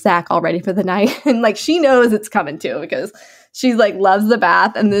little sleep sack all ready for the night. And like, she knows it's coming too, because she's like loves the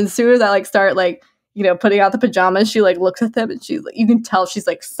bath. And then as soon as I like start like, you know, putting out the pajamas, she like looks at them and she's like, you can tell she's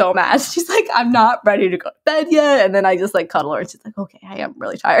like so mad. She's like, I'm not ready to go to bed yet. And then I just like cuddle her and she's like, okay, I am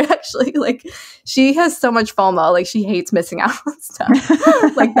really tired actually. Like she has so much FOMO. Like she hates missing out on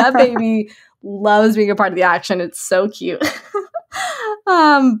stuff. Like that baby loves being a part of the action. It's so cute.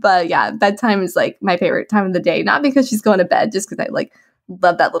 But yeah, bedtime is like my favorite time of the day. Not because she's going to bed, just because I like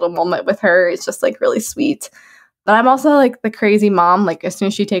love that little moment with her. It's just like really sweet. But I'm also like the crazy mom. Like as soon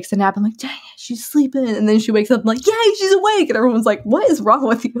as she takes a nap, I'm like, dang it, she's sleeping. And then she wakes up, I'm like, yay, she's awake. And everyone's like, what is wrong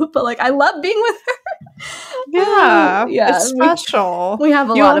with you? But like, I love being with her. Yeah, it's special. We have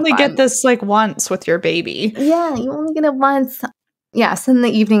a lot of fun. You only get this like once with your baby. Yeah, you only get it once. Yes, in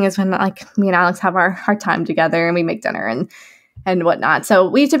the evening is when like me and Alex have our time together and we make dinner and whatnot. So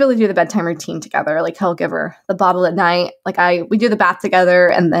we typically do the bedtime routine together. Like he'll give her the bottle at night. Like we do the bath together,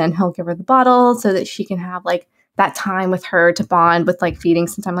 and then he'll give her the bottle so that she can have like that time with her to bond with like feeding,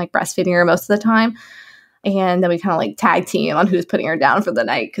 since I'm like breastfeeding her most of the time. And then we kind of like tag team on who's putting her down for the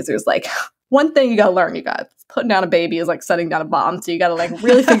night. Because there's like one thing you got to learn, you guys. Putting down a baby is like setting down a bomb. So you got to like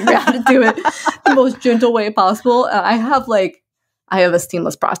really figure out how to do it the most gentle way possible. I have a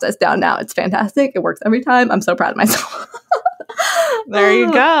seamless process down now. It's fantastic. It works every time. I'm so proud of myself. There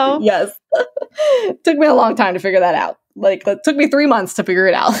you go. Yes. It took me a long time to figure that out. Like, it took me 3 months to figure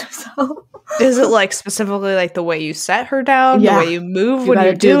it out. So. Is it like specifically like the way you set her down, the way you move when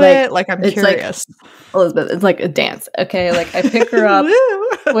you do like, it? Like, I'm curious. Like, Elizabeth, it's like a dance, okay? Like, I pick her up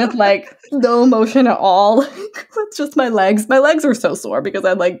with like no motion at all. With just my legs. My legs are so sore because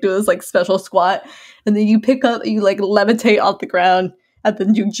I like do this like special squat. And then you pick up, you like levitate off the ground. And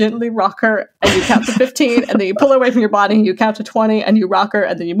then you gently rock her and you count to 15 and then you pull her away from your body and you count to 20 and you rock her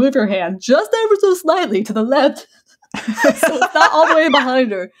and then you move your hand just ever so slightly to the left. So it's not all the way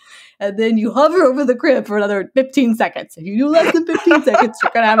behind her. And then you hover over the crib for another 15 seconds. If you do less than 15 seconds,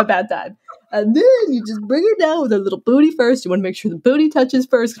 you're going to have a bad time. And then you just bring her down with her little booty first. You want to make sure the booty touches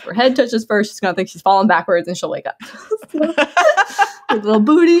first. If her head touches first, she's going to think she's falling backwards and she'll wake up. So, with little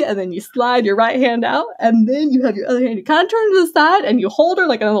booty, and then you slide your right hand out, and then you have your other hand. You kind of turn to the side, and you hold her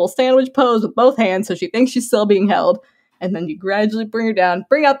like in a little sandwich pose with both hands so she thinks she's still being held. And then you gradually bring her down,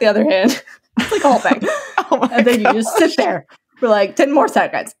 bring out the other hand. It's like a whole thing. And then you just sit there for like 10 more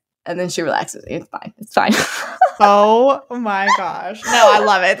seconds. And then she relaxes. It's fine. It's fine. Oh my gosh. No, I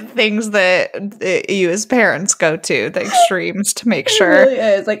love it. Things that you as parents go to, the extremes to make sure. It really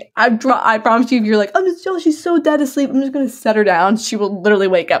is. Like, I promise you, if you're like, she's so dead asleep, I'm just going to set her down. She will literally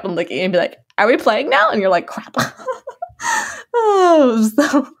wake up and look at you and be like, are we playing now? And you're like, crap. So.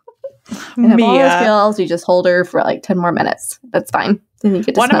 And have all those skills, you just hold her for like 10 more minutes. That's fine. Then you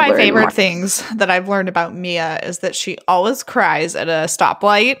get to one of my favorite things that I've learned about Mia is that she always cries at a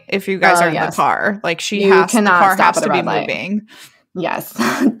stoplight if you guys are in the car. Like, the car has to be moving. Yes.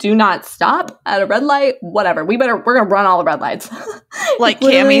 Do not stop at a red light, whatever. We're going to run all the red lights. Like,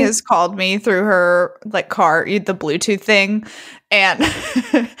 Cami has called me through her like car, the Bluetooth thing, and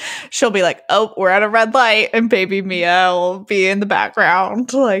she'll be like, oh, we're at a red light, and baby Mia will be in the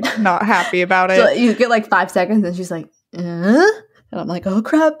background, like, not happy about it. So you get like 5 seconds, and she's like, And I'm like, oh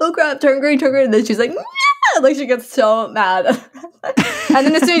crap, turn green. And then she's like, nah! Like, she gets so mad. And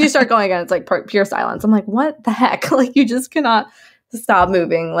then as soon as you start going again, it's like pure silence. I'm like, what the heck? Like, you just cannot stop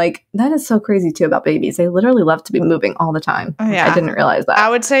moving. Like, that is so crazy too about babies. They literally love to be moving all the time. Oh, yeah. I didn't realize that. I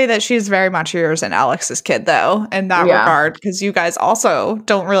would say that she's very much yours and Alex's kid, though, in that regard, because you guys also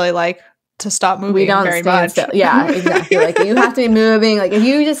don't really like to stop moving very much. Still. Yeah, exactly. Like, you have to be moving. Like, if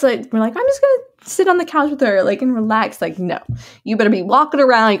you just like, we're like, I'm just gonna sit on the couch with her, like, and relax. Like, no, you better be walking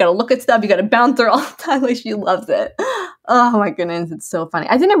around. You gotta look at stuff. You gotta bounce her all the time. Like, she loves it. Oh my goodness, it's so funny.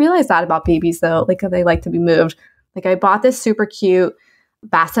 I didn't realize that about babies though. Like, they like to be moved. Like, I bought this super cute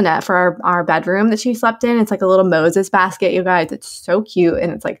bassinet for our bedroom that she slept in. It's like a little Moses basket, you guys. It's so cute,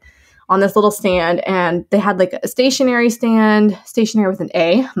 and it's like on this little stand, and they had like a stationary with an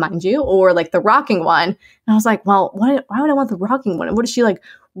A, mind you, or like the rocking one. And I was like, well, why would I want the rocking one? And what if she like,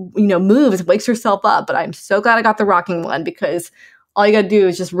 moves, wakes herself up? But I'm so glad I got the rocking one, because all you gotta do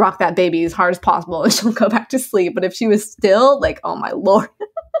is just rock that baby as hard as possible and she'll go back to sleep. But if she was still, like, oh my Lord.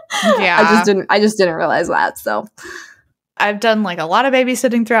 Yeah. I just didn't realize that. So I've done like a lot of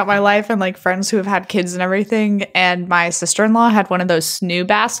babysitting throughout my life, and like friends who have had kids and everything. And my sister-in-law had one of those snoo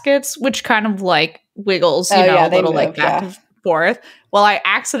baskets, which kind of like wiggles, a little like back and forth. Well, I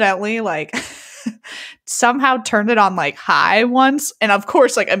accidentally like somehow turned it on like high once, and of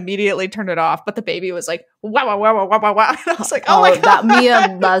course like immediately turned it off. But the baby was like, wow, wow, wow, wow, wow, wow. And I was like, oh my God. That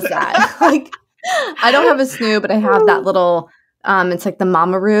Mia loves that. Like, I don't have a snoo, but I have that little it's like the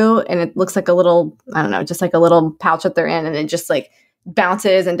Mamaroo, and it looks like a little, I don't know, just like a little pouch that they're in, and it just like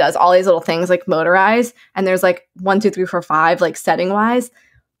bounces and does all these little things like motorized. And there's like 1, 2, 3, 4, 5 like setting wise.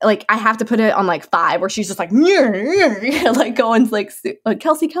 Like, I have to put it on like 5 where she's just like like going like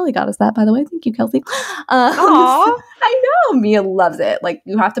Kelsey Kelly got us that, by the way. Thank you, Kelsey. I know, Mia loves it. Like,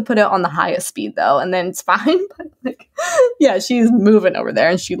 you have to put it on the highest speed though, and then it's fine. But like, yeah, she's moving over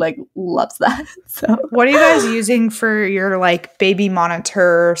there, and she like loves that. So, what are you guys using for your like baby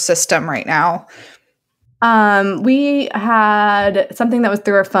monitor system right now? We had something that was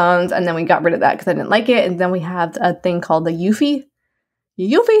through our phones, and then we got rid of that because I didn't like it. And then we have a thing called the Eufy,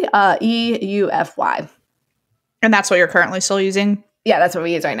 EUFY. And that's what you're currently still using? Yeah, that's what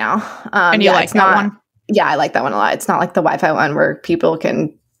we use right now. And you like that one? Yeah, I like that one a lot. It's not like the Wi-Fi one where people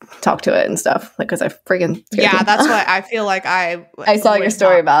can talk to it and stuff. Like, because I friggin' yeah, that's what I feel like. I saw your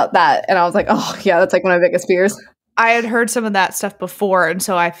story about that, and I was like, oh yeah, that's like one of my biggest fears. I had heard some of that stuff before, and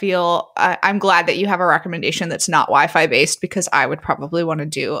so I feel I'm glad that you have a recommendation that's not Wi-Fi based, because I would probably want to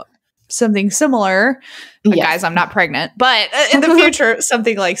do something similar. Yes. Guys, I'm not pregnant, but in the future,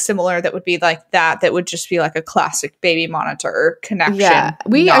 something like similar that would be like that would just be like a classic baby monitor connection. Yeah,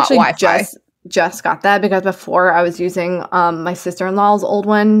 we not actually Wi-Fi. just got that because before I was using my sister-in-law's old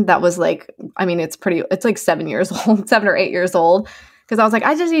one that was like, I mean, it's like 7 years old, 7 or 8 years old. Because I was like,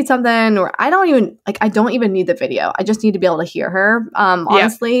 I just need something, or I don't even need the video. I just need to be able to hear her.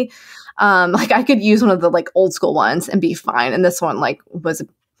 Honestly, like I could use one of the like old school ones and be fine. And this one like was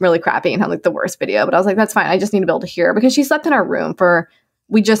really crappy and had like the worst video. But I was like, that's fine. I just need to be able to hear her because she slept in our room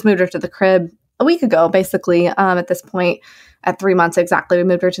we just moved her to the crib a week ago, basically. At this point, at 3 months exactly, we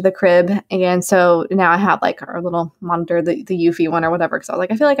moved her to the crib. And so now I have like our little monitor, the Eufy one or whatever. Because I was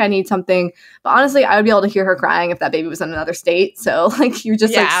like, I feel like I need something. But honestly, I would be able to hear her crying if that baby was in another state. So like you're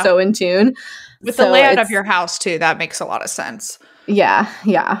just like so in tune. With the layout of your house too, that makes a lot of sense.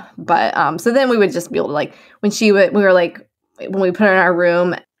 Yeah. But so then we would just be able to like when we put her in our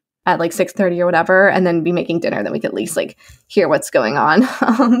room at like 6:30 or whatever, and then be making dinner, then we could at least like hear what's going on.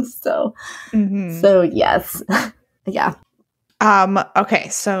 So yes. Yeah. Okay,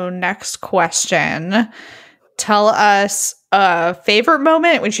 so next question. Tell us a favorite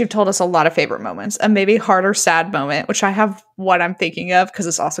moment, which you've told us a lot of favorite moments, and maybe hard or sad moment, which I have what I'm thinking of because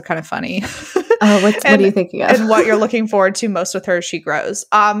it's also kind of funny. Oh, what are you thinking of? And what you're looking forward to most with her as she grows.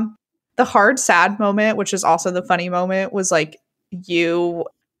 The hard, sad moment, which is also the funny moment, was like you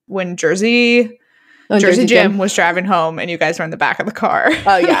when Jersey Jim was driving home and you guys were in the back of the car.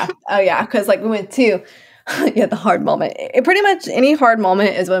 Oh yeah, because like we went to the hard moment. Pretty much any hard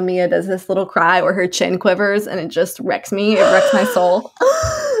moment is when Mia does this little cry or her chin quivers and it just wrecks me. It wrecks my soul.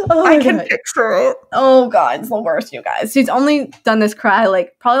 Oh, I can picture it. Oh God, it's the worst, you guys. She's only done this cry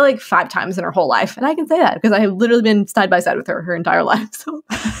like probably like 5 times in her whole life. And I can say that because I have literally been side by side with her entire life. So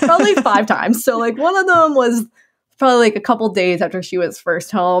probably 5 times. So like one of them was probably like a couple days after she was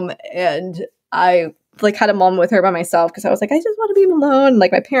first home. And I like had a moment with her by myself because I was like, I just want to be alone.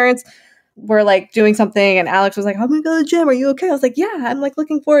 Like my parents were like doing something and Alex was like, I'm gonna go to the gym. Are you okay? I was like, yeah, I'm like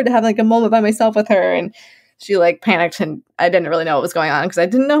looking forward to having like a moment by myself with her. And she like panicked and I didn't really know what was going on because I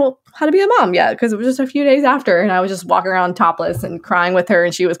didn't know how to be a mom yet because it was just a few days after and I was just walking around topless and crying with her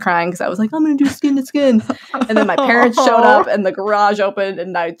and she was crying because I was like, I'm going to do skin to skin. And then my parents showed up and the garage opened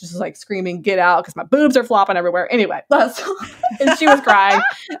and I just like screaming, get out because my boobs are flopping everywhere. Anyway, and she was crying.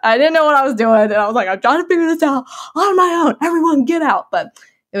 I didn't know what I was doing and I was like, I'm trying to figure this out on my own. Everyone get out. But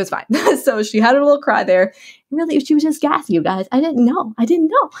it was fine. So she had a little cry there. Really, she was just gassy, you guys. I didn't know.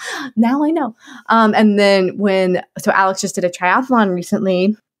 Now I know. And then so Alex just did a triathlon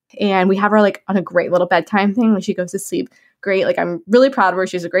recently and we have her like on a great little bedtime thing when she goes to sleep. Great. Like I'm really proud of her.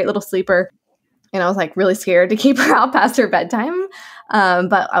 She's a great little sleeper. And I was like really scared to keep her out past her bedtime.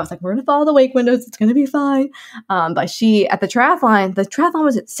 But I was like, we're going to follow the wake windows. It's going to be fine. But she at the triathlon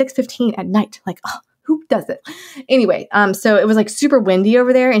was at 6:15 at night. Like, oh, who does it? Anyway, so it was like super windy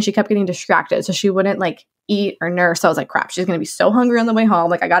over there and she kept getting distracted. So she wouldn't like eat or nurse. So I was like, crap, she's going to be so hungry on the way home.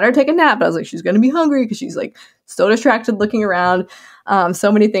 Like I got her to take a nap, but I was like, she's going to be hungry because she's like so distracted looking around.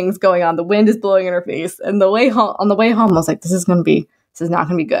 So many things going on. The wind is blowing in her face. And on the way home, I was like, this is not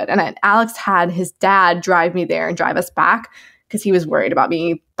going to be good. And then Alex had his dad drive me there and drive us back because he was worried about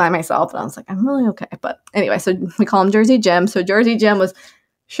me by myself. And I was like, I'm really okay. But anyway, so we call him Jersey Jim. So Jersey Jim was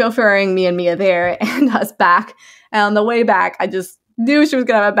chauffeuring me and Mia there and us back. And on the way back, I just knew she was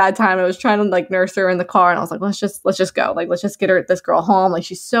gonna have a bad time. I was trying to like nurse her in the car and I was like, let's just go. Like, let's just get this girl home. Like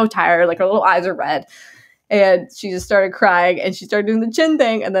she's so tired. Like her little eyes are red. And she just started crying and she started doing the chin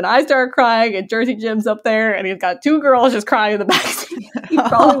thing. And then I started crying and Jersey Jim's up there and he's got 2 girls just crying in the backseat. He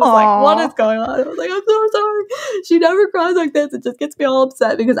probably was like, what is going on? I was like, I'm so sorry. She never cries like this. It just gets me all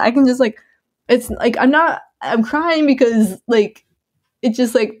upset because I can just like, it's like, I'm crying because like, it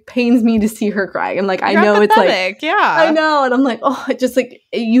just like pains me to see her crying. And like, I know pathetic. It's like, yeah, I know. And I'm like, oh, it just like,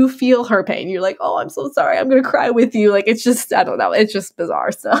 you feel her pain. You're like, oh, I'm so sorry. I'm going to cry with you. Like, it's just, I don't know. It's just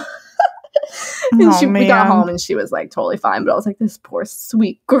bizarre. So and we got home and she was like totally fine. But I was like, this poor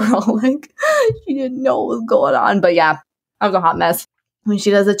sweet girl. Like she didn't know what was going on. But yeah, I was a hot mess. When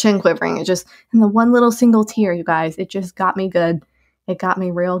she does the chin quivering, it just, and the one little single tear, you guys, it just got me good. It got me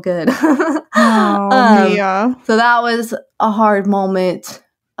real good. Yeah. So that was a hard moment.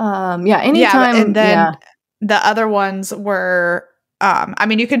 Anytime. Yeah, and then the other ones were, I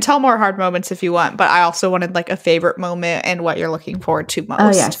mean, you can tell more hard moments if you want, but I also wanted like a favorite moment and what you're looking forward to most.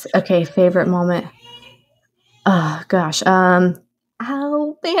 Oh, yes. Okay, favorite moment. Oh, gosh.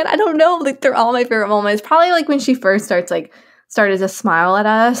 Oh, man, I don't know. Like, they're all my favorite moments. Probably like when she first started to smile at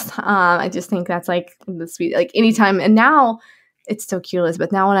us. I just think that's like the sweet, like anytime. And now it's so cute,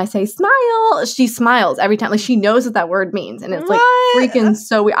 Elizabeth. Now when I say smile, she smiles every time. Like she knows what that word means. And it's like freaking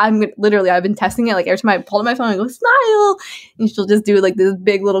so weird. I've been testing it. Like every time I pull out my phone, I go, smile. And she'll just do like this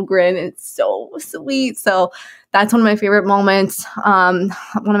big little grin. And it's so sweet. So that's one of my favorite moments. One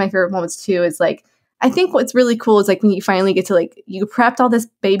of my favorite moments too is like, I think what's really cool is like when you finally get to like, you prepped all this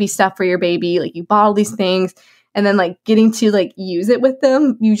baby stuff for your baby, like you bought all these things, and then like getting to like use it with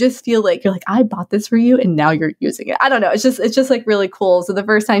them, you just feel like you're like, I bought this for you and now you're using it. I don't know. It's just like really cool. So the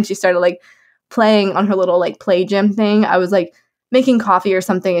first time she started like playing on her little like play gym thing, I was like making coffee or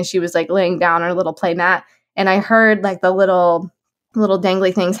something and she was like laying down on her little play mat and I heard like the little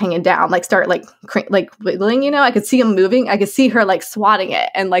dangly things hanging down, like start like wiggling, you know, I could see them moving. I could see her like swatting it.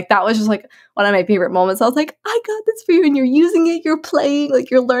 And like, that was just like one of my favorite moments. I was like, I got this for you and you're using it. You're playing,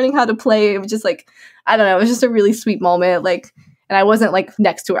 like you're learning how to play. It was just like, I don't know. It was just a really sweet moment. Like, and I wasn't like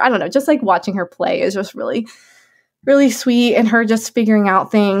next to her. I don't know. Just like watching her play is just really, really sweet. And her just figuring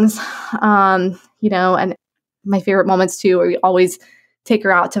out things, you know, and my favorite moments too, where we always take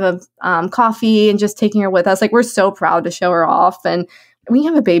her out to coffee and just taking her with us. Like we're so proud to show her off. And when you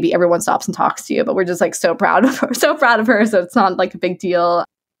have a baby, everyone stops and talks to you, but we're just like so proud of her, so proud of her. So it's not like a big deal.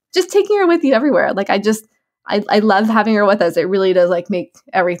 Just taking her with you everywhere. Like I love having her with us. It really does like make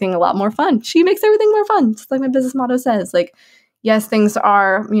everything a lot more fun. She makes everything more fun. Just like my business motto says, like, yes, things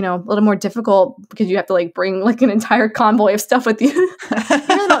are, you know, a little more difficult because you have to like bring like an entire convoy of stuff with you. You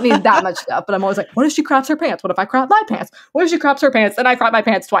really don't need that much stuff, but I'm always like, what if she craps her pants? What if I crap my pants? What if she craps her pants and I crap my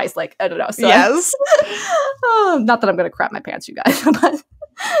pants twice? Like, I don't know. So, yes. Not that I'm going to crap my pants, you guys, but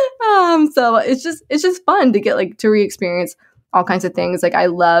so it's just fun to get like to re-experience all kinds of things. Like I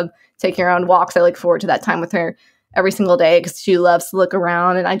love taking her on walks. I look forward to that time with her every single day because she loves to look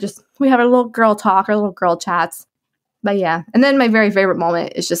around and we have our little girl talk, our little girl chats. But yeah. And then my very favorite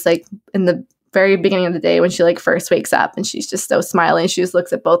moment is just like in the very beginning of the day when she like first wakes up and she's just so smiling. She just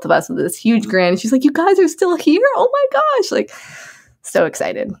looks at both of us with this huge grin. And she's like, you guys are still here? Oh my gosh. Like so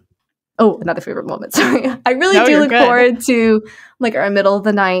excited. Oh, another favorite moment. Sorry. I really do look forward to like our middle of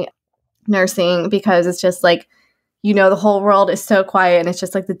the night nursing because it's just like, you know, the whole world is so quiet and it's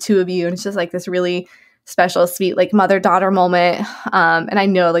just like the two of you. And it's just like this really special, sweet, like mother-daughter moment. And I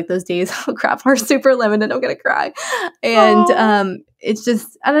know like those days, oh crap, are super limited. I'm going to cry. And it's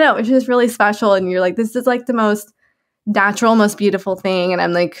just, I don't know, it's just really special. And you're like, this is like the most natural, most beautiful thing. And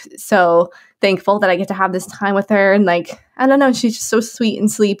I'm like so thankful that I get to have this time with her. And like, I don't know, she's just so sweet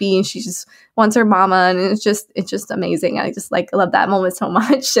and sleepy and she just wants her mama. And it's just amazing. I just like love that moment so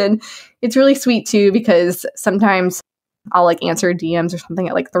much. And it's really sweet too, because sometimes I'll like answer DMs or something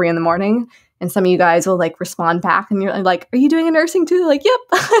at like 3 a.m. and some of you guys will like respond back and you're like, are you doing a nursing too? Like, yep.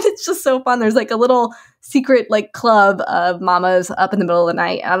 It's just so fun. There's like a little secret like club of mamas up in the middle of the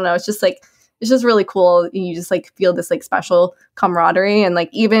night. I don't know. It's just like, it's just really cool. You just like feel this like special camaraderie and like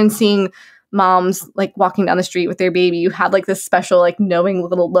even seeing moms like walking down the street with their baby, you have like this special like knowing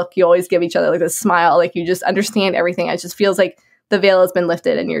little look you always give each other, like this smile, like you just understand everything. It just feels like the veil has been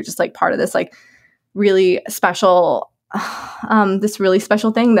lifted and you're just like part of this like really special this really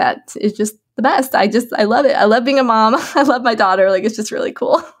special thing that is just the best. I love it. I love being a mom. I love my daughter. Like it's just really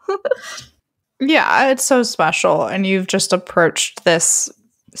cool. Yeah, it's so special. And you've just approached this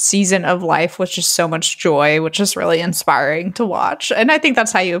season of life with just so much joy, which is really inspiring to watch. And I think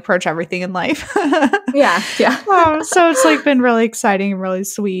that's how you approach everything in life. Yeah. So it's like been really exciting and really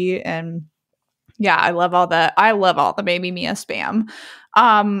sweet. And yeah, I love all the baby Mia spam.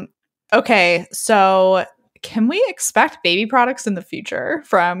 Okay, so can we expect baby products in the future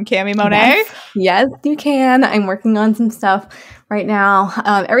from Cami Monet? Yes, you can. I'm working on some stuff right now.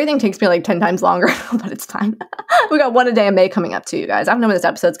 Everything takes me like 10 times longer, but it's time. We got one a day in May coming up too, you guys. I don't know when this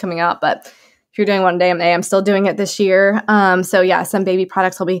episode's coming out, but if you're doing one day in May, I'm still doing it this year. So yeah, some baby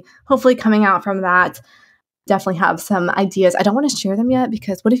products will be hopefully coming out from that. Definitely have some ideas. I don't want to share them yet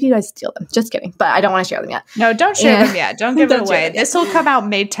because what if you guys steal them? Just kidding. But I don't want to share them yet. No, don't share them yet. Don't give it away. This will come out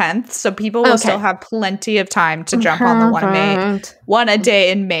May 10th. So people will still have plenty of time to jump on the one a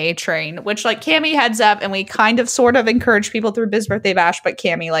day in May train, which like Cami heads up and we kind of sort of encourage people through Biz Birthday Bash, but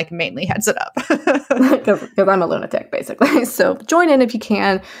Cami like mainly heads it up. Because I'm a lunatic basically. So join in if you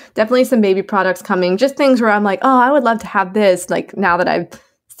can. Definitely some baby products coming. Just things where I'm like, oh, I would love to have this. Like now that I've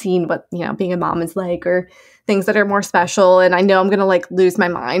seen what, you know, being a mom is like, or things that are more special. And I know I'm going to like lose my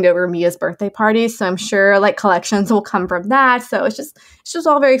mind over Mia's birthday party. So I'm sure like collections will come from that. So it's just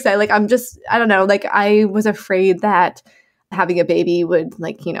all very exciting. Like I don't know, like I was afraid that having a baby would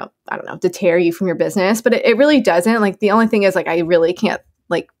like, you know, I don't know, deter you from your business, but it really doesn't. Like the only thing is like, I really can't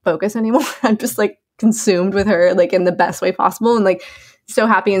like focus anymore. I'm just like consumed with her like in the best way possible. And like so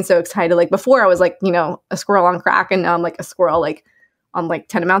happy and so excited. Like before I was like, a squirrel on crack, and now I'm like a squirrel like on like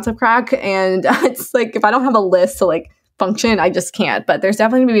 10 amounts of crack. And it's like, if I don't have a list to like function, I just can't. But there's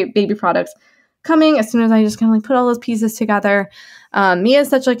definitely going to be baby products coming as soon as I just kind of like put all those pieces together. Mia is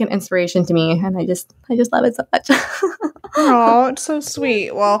such like an inspiration to me, and I just love it so much. Oh, it's so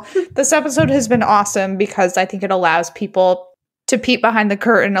sweet. Well, this episode has been awesome because I think it allows people to peek behind the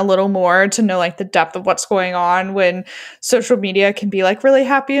curtain a little more, to know like the depth of what's going on when social media can be like really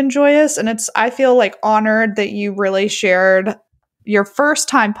happy and joyous. And I feel like honored that you really shared your first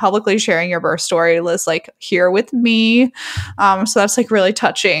time publicly sharing your birth story was like here with me. So that's like really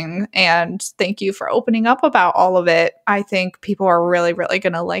touching. And thank you for opening up about all of it. I think people are really, really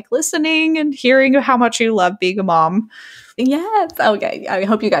going to like listening and hearing how much you love being a mom. Yes. Okay. I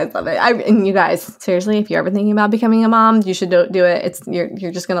hope you guys love it. And you guys, seriously, if you're ever thinking about becoming a mom, you should do it.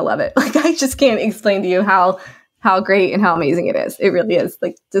 You're just going to love it. Like, I just can't explain to you how great and how amazing it is. It really is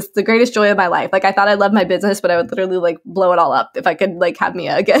like just the greatest joy of my life. Like, I thought I loved my business, but I would literally like blow it all up if I could like have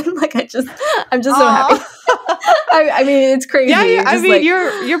Mia again. Like, I'm just so happy. I mean, it's crazy. Yeah. I mean, like,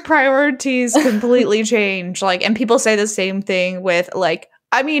 your priorities completely change. Like, and people say the same thing with like,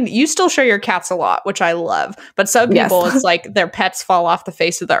 I mean, you still show your cats a lot, which I love. But some people, it's like their pets fall off the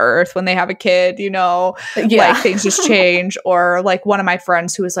face of the earth when they have a kid, like things just change. Or like one of my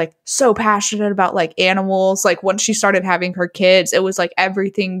friends who was like so passionate about like animals, like once she started having her kids, it was like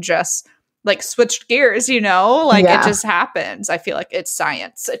everything just like switched gears, it just happens. I feel like it's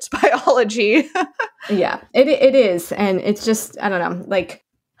science, it's biology. Yeah, it is. And it's just, I don't know, like,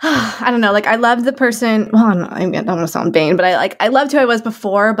 I don't know. Like, I love the person. Well, I don't want to sound vain, but I loved who I was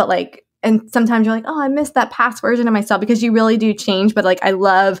before. But like, and sometimes you're like, oh, I miss that past version of myself, because you really do change. But like, I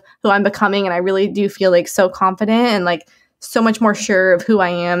love who I'm becoming, and I really do feel like so confident and like so much more sure of who I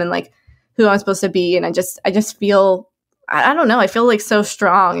am and like who I'm supposed to be. And I just feel, I don't know. I feel like so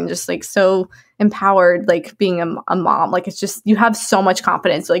strong and just like so empowered, like being a mom. Like, it's just, you have so much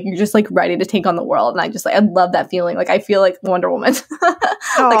confidence. Like, you're just like ready to take on the world. And I love that feeling. Like, I feel like Wonder Woman.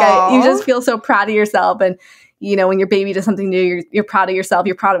 Like, you just feel so proud of yourself. And, when your baby does something new, you're proud of yourself.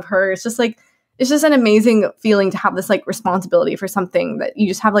 You're proud of her. It's just like, it's just an amazing feeling to have this like responsibility for something that you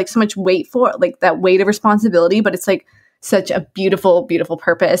just have like so much weight for, like that weight of responsibility, but it's like such a beautiful, beautiful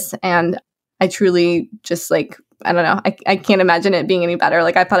purpose. And I truly just like, I don't know. I can't imagine it being any better.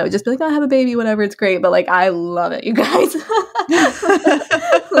 Like, I thought it would just be like, oh, I have a baby, whatever, it's great. But like, I love it, you guys.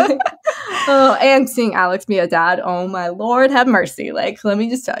 Like, and seeing Alex be a dad, oh my Lord, have mercy. Like, let me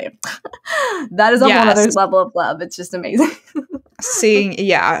just tell you, that is a whole other level of love. It's just amazing.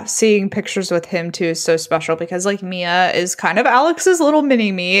 Seeing pictures with him too is so special, because like Mia is kind of Alex's little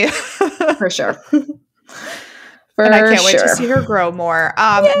mini me. For sure. And I can't wait to see her grow more.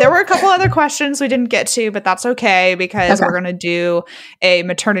 There were a couple other questions we didn't get to, but that's okay, because we're going to do a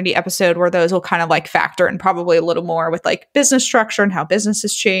maternity episode where those will kind of like factor in probably a little more with like business structure and how business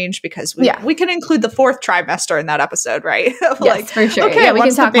has changed, because we can include the 4th trimester in that episode, right? Yes, for sure. Okay, yeah, we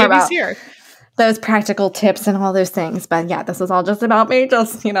can talk more about here. Those practical tips and all those things. But yeah, this was all just about me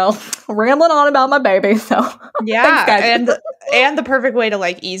just, rambling on about my baby. So yeah, thanks, guys. and the perfect way to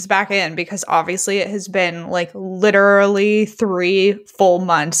like ease back in, because obviously it has been like literally 3 full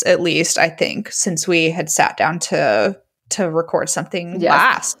months at least, I think, since we had sat down to record something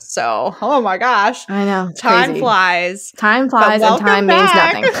last. So, oh my gosh. I know. Time crazy. flies. Time flies, and time means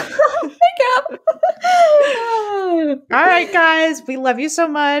nothing. All right, guys. We love you so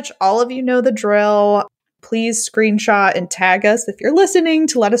much. All of you know the drill. Please screenshot and tag us if you're listening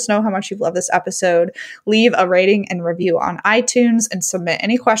to let us know how much you've loved this episode. Leave a rating and review on iTunes, and submit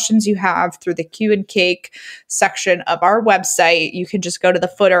any questions you have through the Q and Cake section of our website. You can just go to the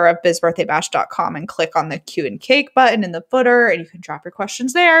footer of bizbirthdaybash.com and click on the Q and Cake button in the footer, and you can drop your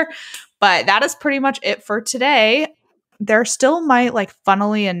questions there. But that is pretty much it for today. There still might, like,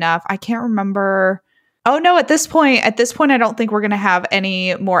 funnily enough, I can't remember. Oh no, at this point, I don't think we're going to have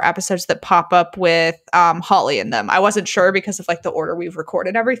any more episodes that pop up with Holly in them. I wasn't sure because of like the order we've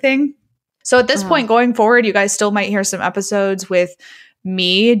recorded everything. So at this point going forward, you guys still might hear some episodes with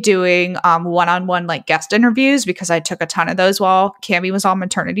me doing one-on-one like guest interviews, because I took a ton of those while Cami was on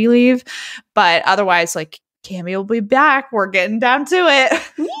maternity leave. But otherwise, like, Cami will be back. We're getting down to it.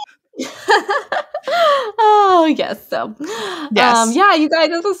 Oh yes. So yeah, you guys,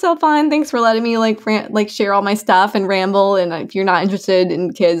 this was so fun. Thanks for letting me like share all my stuff and ramble. And if you're not interested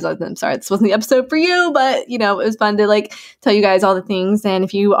in kids, I'm sorry, this wasn't the episode for you, but it was fun to like tell you guys all the things. And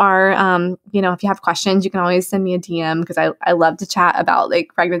if you are if you have questions, you can always send me a DM, because I love to chat about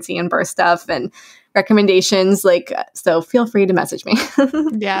like pregnancy and birth stuff and recommendations, so feel free to message me.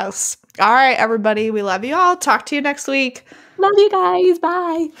 Yes. All right, everybody, we love you all. Talk to you next week. Love you guys.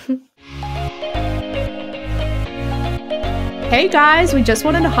 Bye. Hey guys, we just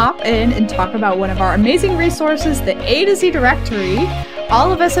wanted to hop in and talk about one of our amazing resources, the A to Z directory.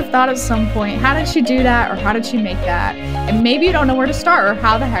 All of us have thought at some point, how did she do that or how did she make that? And maybe you don't know where to start or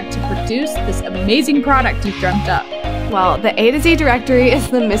how the heck to produce this amazing product you've dreamt up. Well, the A to Z directory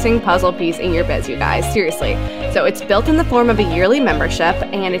is the missing puzzle piece in your biz, you guys, seriously. So it's built in the form of a yearly membership,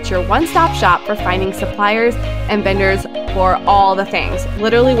 and it's your one-stop shop for finding suppliers and vendors for all the things.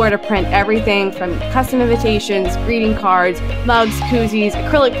 Literally where to print everything from custom invitations, greeting cards, mugs, koozies,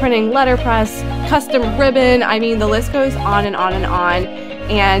 acrylic printing, letterpress, custom ribbon. I mean, the list goes on and on and on.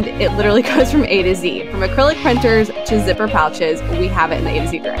 And it literally goes from A to Z. From acrylic printers to zipper pouches, we have it in the A to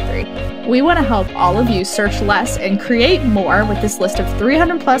Z directory. We want to help all of you search less and create more with this list of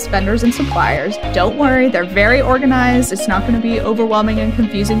 300 plus vendors and suppliers. Don't worry, they're very organized. It's not going to be overwhelming and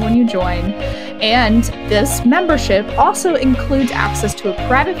confusing when you join. And this membership also includes access to a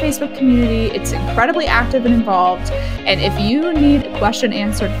private Facebook community. It's incredibly active and involved. And if you need a question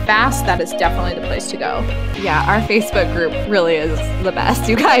answered fast, that is definitely the place to go. Yeah, our Facebook group really is the best,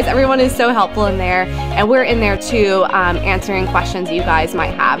 you guys. Everyone is so helpful in there. And we're in there too, answering questions you guys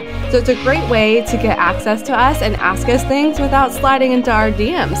might have. So it's a great way to get access to us and ask us things without sliding into our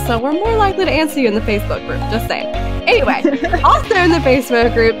DMs. So we're more likely to answer you in the Facebook group, just saying. Anyway, also in the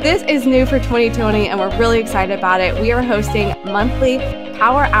Facebook group, this is new for 2020 and we're really excited about it. We are hosting monthly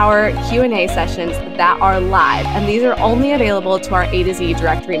Power Hour Q&A sessions that are live, and these are only available to our A to Z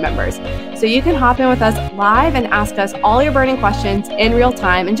directory members. So you can hop in with us live and ask us all your burning questions in real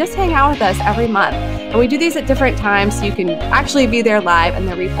time and just hang out with us every month. And we do these at different times so you can actually be there live, and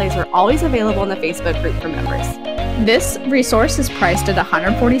the replays are always available in the Facebook group for members. This resource is priced at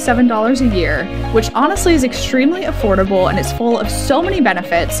 $147 a year, which honestly is extremely affordable and is full of so many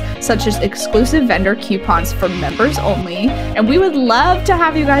benefits, such as exclusive vendor coupons for members only. And we would love to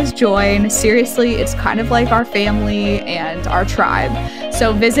have you guys join. Seriously, it's kind of like our family and our tribe.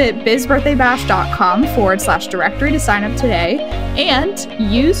 So visit bizbirthdaybash.com/directory to sign up today and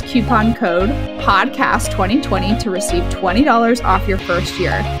use coupon code podcast2020 to receive $20 off your first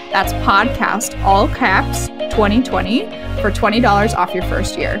year. That's podcast, all caps, 2020 for $20 off your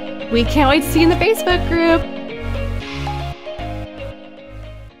first year. We can't wait to see you in the Facebook group.